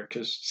calendar,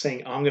 because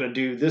saying I'm going to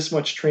do this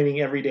much training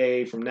every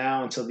day from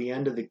now until the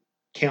end of the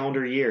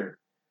calendar year,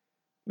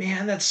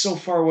 man, that's so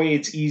far away.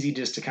 It's easy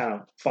just to kind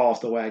of fall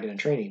off the wagon in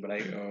training. But I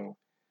go,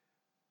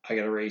 I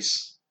got to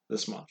race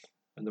this month,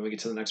 and then we get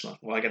to the next month.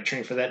 Well, I got to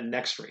train for that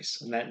next race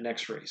and that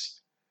next race.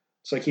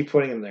 So I keep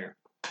putting them there.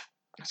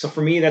 So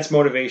for me, that's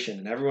motivation,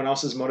 and everyone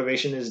else's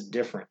motivation is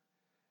different.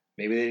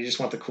 Maybe they just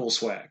want the cool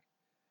swag.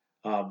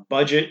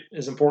 Budget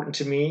is important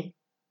to me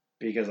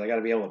because I got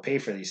to be able to pay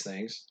for these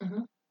things.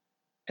 Mm-hmm.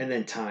 And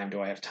then time.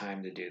 Do I have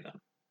time to do them?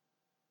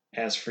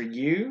 As for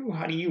you,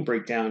 how do you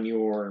break down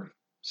your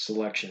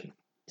selection?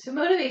 So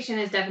motivation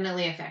is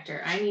definitely a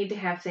factor. I need to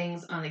have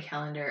things on the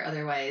calendar.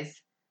 Otherwise,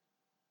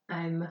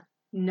 I'm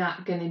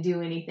not going to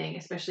do anything,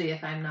 especially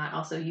if I'm not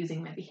also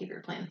using my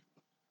behavior plan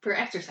for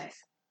exercise.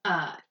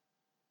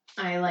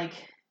 I like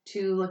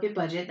to look at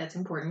budget. That's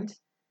important.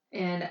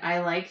 And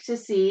I like to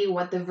see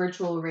what the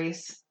virtual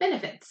race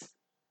benefits.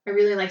 I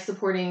really like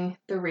supporting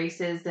the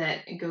races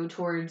that go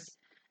towards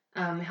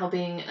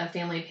helping a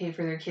family pay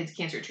for their kids'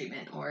 cancer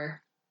treatment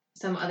or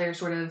some other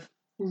sort of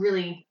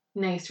really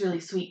nice, really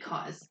sweet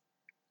cause.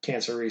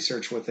 Cancer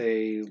research with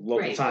a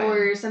local time.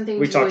 Or something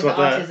we to do talked with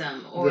about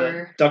autism. Or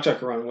the Duck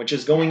Duck Run, which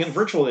is going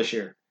virtual this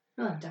year.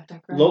 I love Duck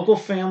Duck Run. Local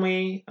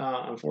family,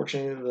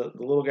 unfortunately, the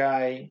little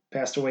guy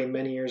passed away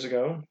many years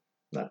ago.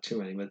 Not too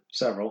many, but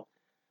several.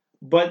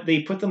 But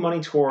they put the money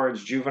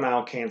towards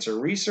juvenile cancer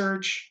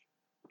research,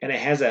 and it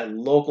has that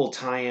local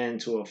tie-in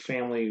to a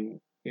family,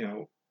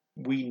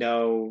 we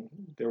know,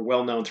 they're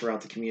well known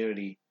throughout the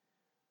community.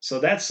 So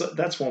that's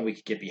one we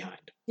could get behind.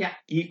 Yeah.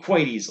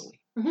 Quite easily.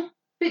 Mm-hmm.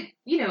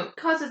 But,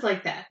 causes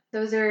like that,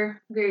 those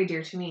are very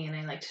dear to me, and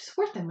I like to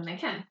support them when I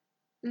can.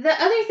 The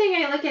other thing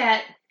I look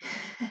at,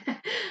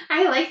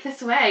 I like the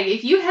swag.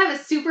 If you have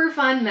a super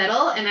fun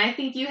medal and I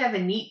think you have a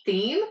neat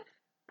theme,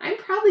 I'm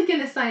probably going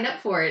to sign up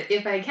for it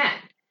if I can.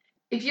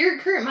 If your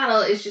current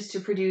model is just to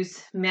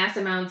produce mass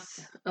amounts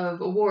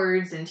of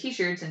awards and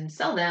t-shirts and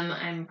sell them,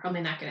 I'm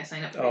probably not going to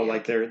sign up for it.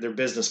 Like their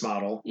business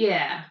model.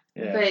 Yeah.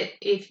 But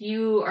if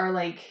you are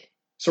like...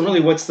 So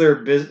really, what's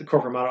their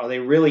corporate model? Are they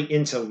really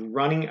into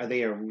running? Are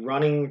they a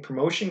running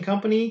promotion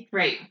company?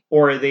 Right.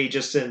 Or are they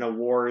just in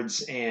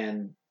awards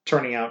and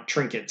turning out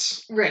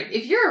trinkets? Right.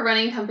 If you're a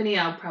running company,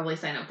 I'll probably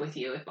sign up with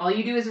you. If all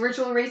you do is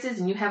virtual races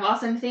and you have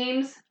awesome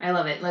themes, I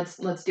love it.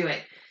 Let's do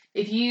it.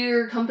 If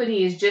your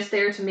company is just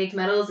there to make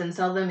medals and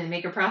sell them and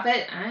make a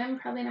profit, I'm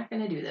probably not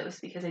going to do those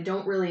because I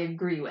don't really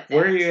agree with it.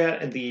 Where are you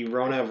at in the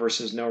Rona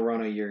versus no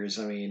Rona years?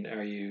 I mean,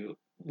 are you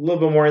a little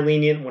bit more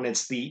lenient when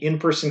it's the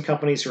in-person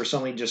companies who are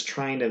suddenly just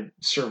trying to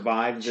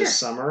survive this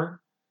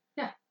summer?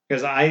 Yeah.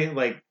 Because I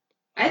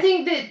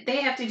think that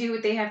they have to do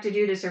what they have to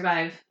do to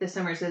survive this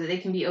summer so that they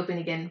can be open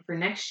again for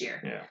next year.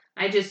 Yeah.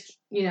 I just,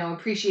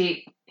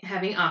 appreciate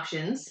having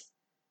options.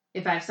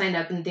 If I've signed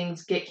up and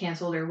things get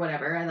canceled or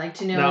whatever, I like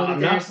to know now, that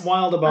I'm there's not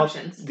wild about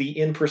options. The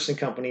in-person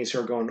companies who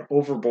are going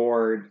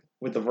overboard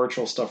with the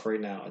virtual stuff right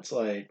now. It's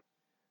like,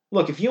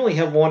 look, if you only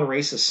have one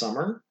race a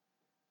summer,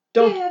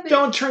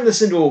 don't turn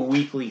this into a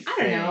weekly thing.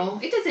 I don't know.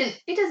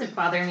 It doesn't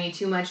bother me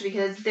too much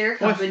because they're a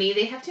company,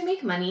 they have to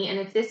make money, and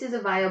if this is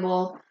a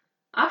viable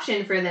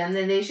option for them,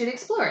 then they should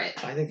explore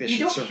it. I think they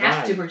should survive. You don't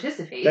have to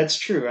participate. That's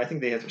true. I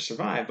think they have to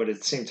survive, but at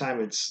the same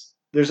time,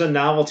 there's a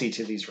novelty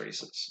to these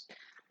races.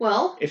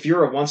 Well, if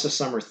you're a once a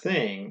summer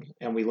thing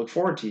and we look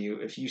forward to you,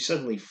 if you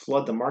suddenly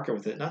flood the market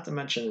with it, not to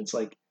mention it's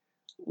like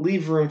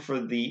leave room for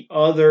the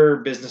other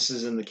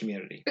businesses in the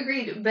community.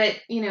 Agreed. But,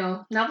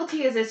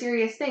 novelty is a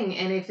serious thing.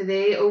 And if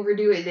they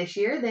overdo it this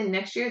year, then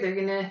next year they're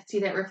going to see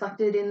that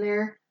reflected in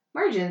their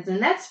margins.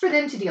 And that's for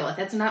them to deal with.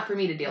 That's not for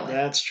me to deal with.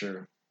 That's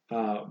true.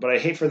 But I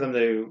hate for them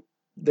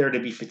to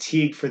be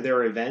fatigued for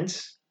their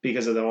event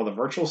because of all the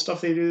virtual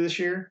stuff they do this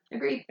year.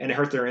 Agreed. And it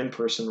hurt their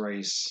in-person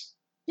race.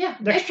 Yeah,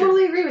 I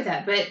totally agree with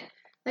that. But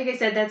like I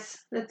said,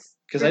 that's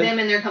for them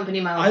and their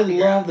company model. I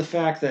love the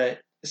fact that,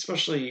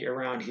 especially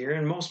around here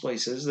in most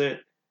places, that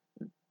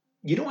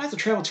you don't have to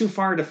travel too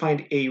far to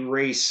find a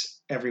race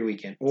every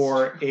weekend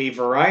or a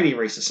variety of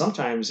races.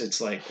 Sometimes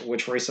it's like,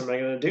 which race am I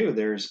going to do?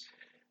 There's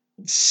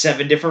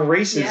 7 different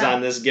races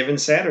on this given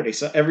Saturday.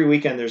 So every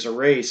weekend there's a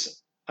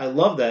race. I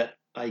love that.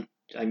 I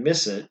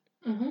miss it.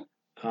 Mm-hmm.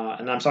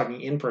 And I'm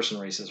talking in-person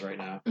races right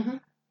now.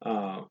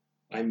 Mm-hmm.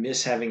 I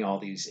miss having all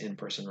these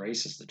in-person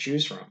races to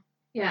choose from.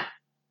 Yeah,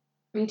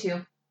 me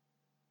too.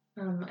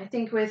 I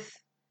think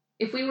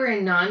if we were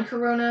in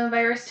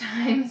non-coronavirus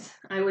times,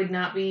 I would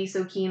not be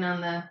so keen on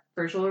the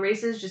virtual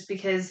races just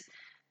because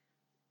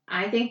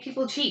I think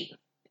people cheat.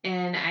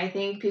 And I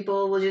think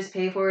people will just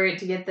pay for it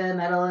to get the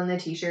medal and the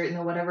t-shirt and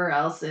the whatever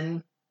else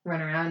and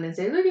run around and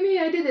say, look at me,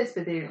 I did this,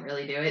 but they didn't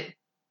really do it.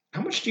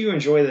 How much do you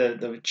enjoy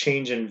the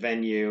change in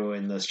venue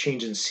and the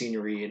change in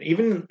scenery and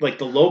even like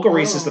the local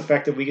races, the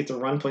fact that we get to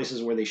run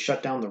places where they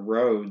shut down the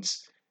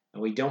roads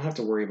and we don't have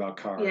to worry about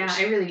cars? Yeah,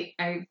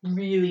 I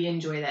really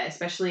enjoy that,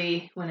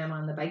 especially when I'm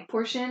on the bike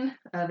portion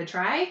of a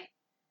tri.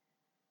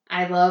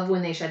 I love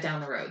when they shut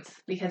down the roads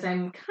because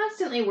I'm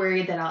constantly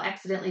worried that I'll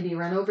accidentally be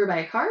run over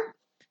by a car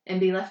and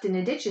be left in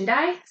a ditch and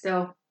die.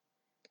 So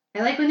I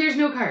like when there's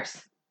no cars.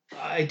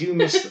 I do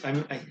miss.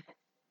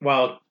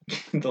 While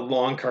the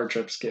long car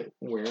trips get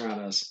wear on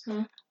us,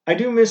 I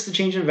do miss the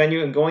change in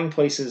venue and going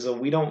places that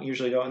we don't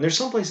usually go. And there's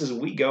some places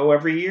we go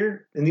every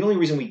year, and the only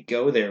reason we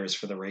go there is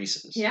for the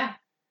races. Yeah,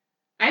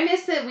 I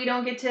miss that we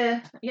don't get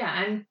to.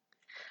 Yeah,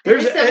 we're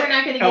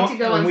not going to get to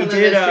go on some of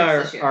those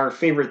trips this year. Our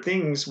favorite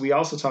things. We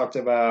also talked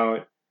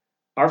about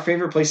our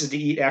favorite places to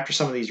eat after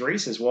some of these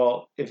races.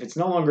 Well, if it's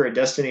no longer a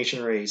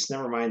destination race,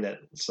 never mind that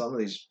some of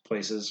these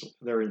places,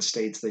 they're in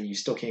states that you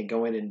still can't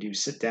go in and do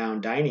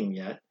sit-down dining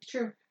yet.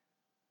 True.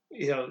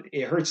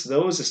 It hurts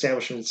those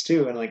establishments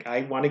too. And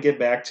I want to get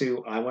back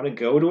to, I want to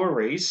go to a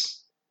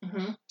race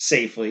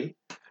safely.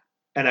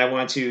 And I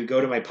want to go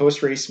to my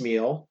post-race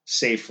meal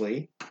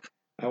safely.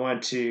 I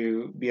want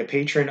to be a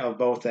patron of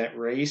both that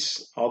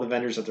race, all the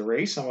vendors at the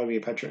race. I want to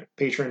be a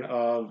patron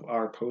of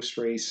our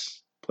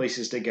post-race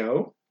places to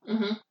go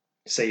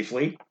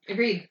safely.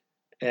 Agreed.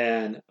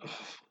 And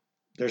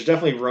there's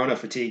definitely Rona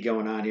fatigue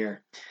going on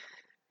here.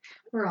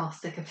 We're all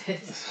sick of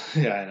it.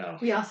 Yeah, I know.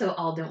 We also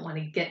all don't want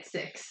to get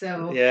sick,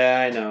 so...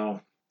 Yeah, I know.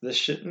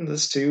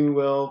 This too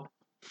will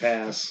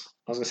pass.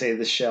 I was going to say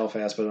this shall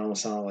pass, but it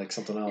almost sounded like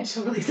something else. It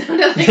totally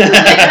sounded like something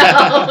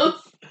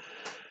else.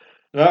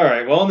 All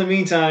right. Well, in the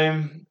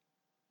meantime,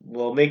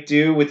 we'll make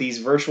do with these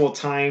virtual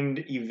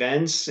timed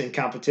events and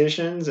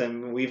competitions,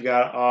 and we've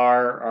got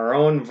our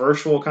own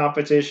virtual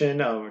competition,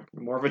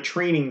 more of a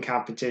training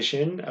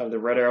competition of the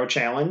Red Arrow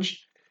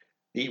Challenge.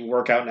 The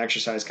workout and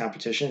exercise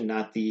competition,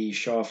 not the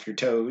show off your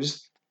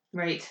toes.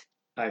 Right.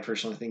 I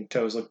personally think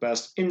toes look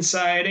best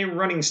inside a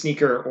running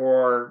sneaker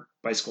or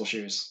bicycle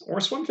shoes or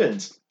swim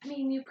fins. I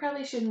mean, you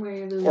probably shouldn't wear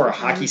your or a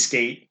hockey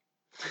skate.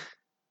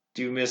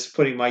 Do miss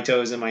putting my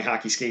toes in my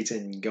hockey skates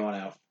and going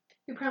out.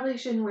 You probably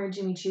shouldn't wear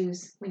Jimmy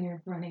Choos when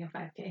you're running a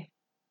 5K.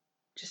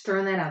 Just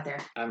throwing that out there.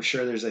 I'm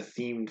sure there's a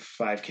themed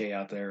 5K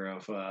out there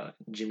of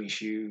Jimmy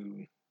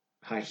Choo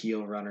high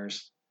heel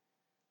runners.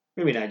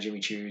 Maybe not Jimmy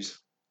Choo's.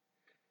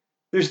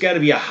 There's got to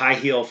be a high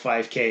heel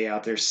 5K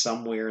out there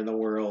somewhere in the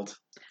world.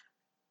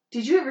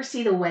 Did you ever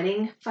see the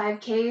wedding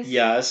 5Ks?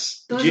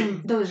 Yes. Those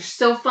are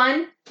so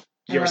fun.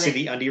 Did you ever see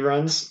the undie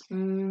runs?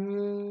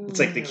 It's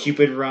like the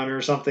Cupid run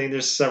or something.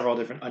 There's several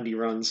different undie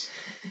runs.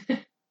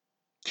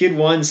 Kid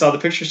 1 saw the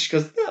picture. She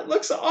goes, "That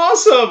looks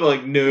awesome." I'm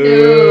like,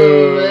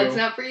 no, that's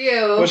not for you.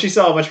 Well, she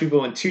saw a bunch of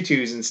people in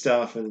tutus and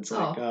stuff, and it's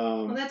like,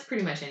 well, that's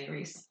pretty much any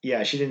race.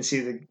 Yeah, she didn't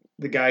see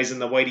the guys in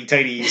the whitey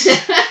tighties.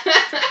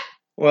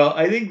 Well,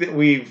 I think that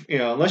we've,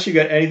 unless you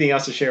got anything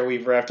else to share,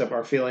 we've wrapped up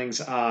our feelings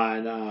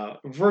on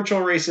virtual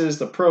races,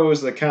 the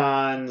pros, the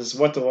cons,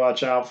 what to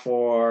watch out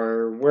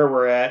for, where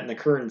we're at in the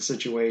current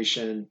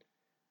situation.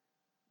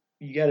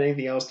 You got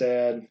anything else to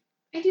add?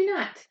 I do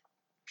not.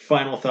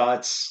 Final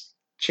thoughts?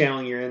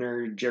 Channeling your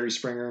inner Jerry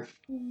Springer?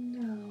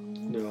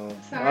 No.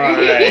 Sorry. All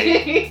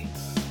right.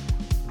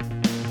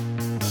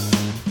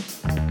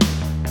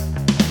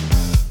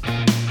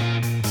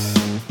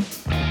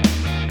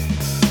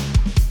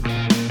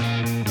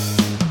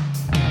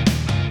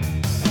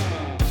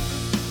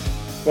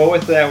 Well,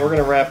 with that, we're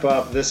going to wrap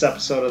up this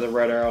episode of the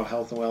Red Arrow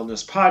Health and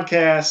Wellness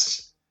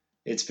Podcast.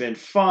 It's been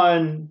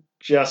fun.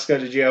 Jessica,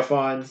 did you have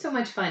fun? So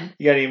much fun.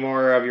 You got any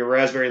more of your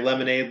raspberry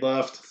lemonade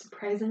left?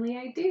 Surprisingly,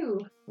 I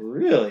do.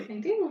 Really? I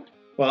do.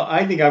 Well,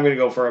 I think I'm going to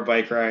go for a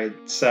bike ride.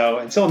 So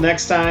until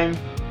next time,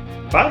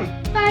 bye.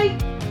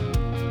 Bye.